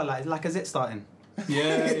involved. like is it starting?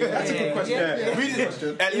 Yeah. That's a good question. Yeah. Read it,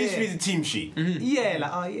 question. at least read the team sheet. Yeah,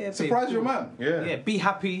 like babe, Surprise cool. your man. Yeah, be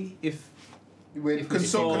happy if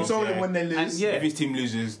Console them yeah. when they and lose. yeah. If his team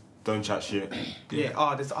loses, don't chat shit.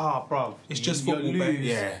 Bro. It's just you football, lose. babe.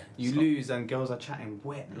 Yeah. You lose and girls are chatting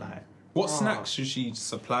wet like. What snacks should she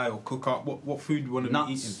supply or cook up? What food do you want to be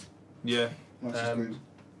eating? Nuts. Yeah. That's just good.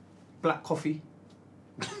 Black coffee.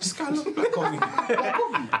 This guy loves black coffee.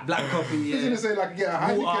 Black coffee, He's yeah. gonna say like get a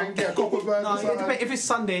Heineken, get a Copperberg No, or it something. depends. If it's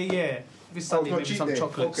Sunday, yeah. If it's Sunday, not maybe cheat some day.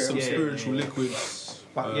 chocolates. Okay. Some yeah, spiritual yeah. liquids.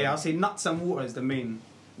 But yeah, I'll say nuts and water is the main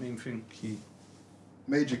thing. Key.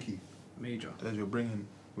 Major key. Major. There's your bringing,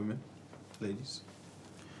 women, ladies.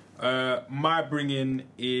 My bringing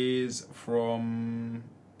is from.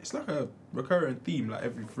 It's like a recurring theme, like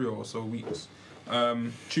every 3 or so weeks.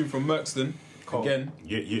 Tune from Merkston. Cool. Again.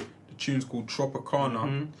 Yeah. The tune's called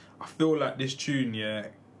Tropicana. I feel like this tune,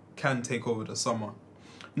 can take over the summer.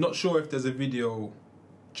 Not sure if there's a video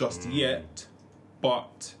just yet,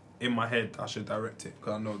 but in my head I should direct it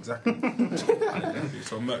because I know exactly.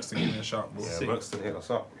 So Merkston, give me a shout, bro. Yeah, Buxton, hit us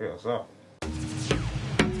up.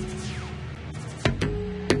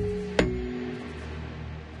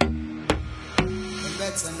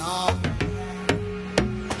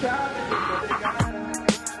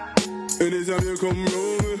 Anytime you come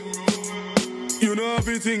round, you know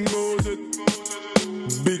everything goes it.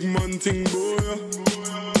 Big man thing, boy.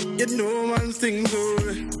 You know man's thing,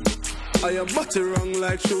 boy. I am butter wrong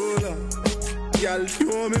like shoulder. Girl, you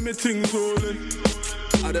want me thing rolling.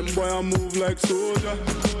 And them boy I move like soldier.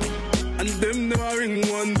 And them never ring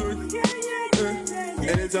one door.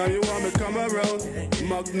 Anytime you want me come around,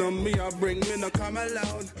 Magnum me I bring me no come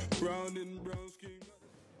alone. Brown in brown skin.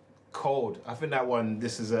 Cold. I think that one.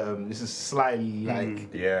 This is slightly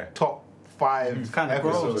like Yeah. top 5 Kinda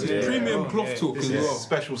episodes. gross, Yeah. Premium cloth talk This as is well.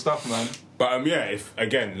 special stuff, man. But if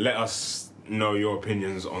again, let us know your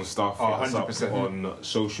opinions on stuff. Oh, Hit us up 100%. on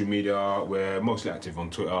social media. We're mostly active on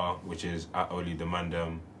Twitter, which is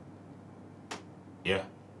 @OnlyTheMandem. Yeah.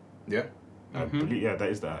 Yeah. I believe, that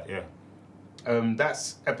is that. Yeah.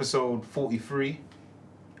 That's episode 43.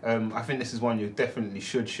 I think this is one you definitely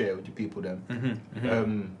should share with your people then.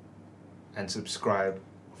 And subscribe.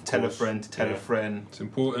 Tell a course. friend to tell a Yeah. friend, It's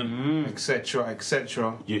important. etc.,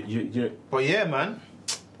 etc. Yeah. But yeah, man,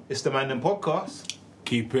 it's the Man Them Podcast.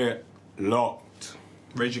 Keep it locked.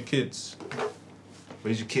 Raise your kids.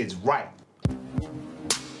 Raise your kids right.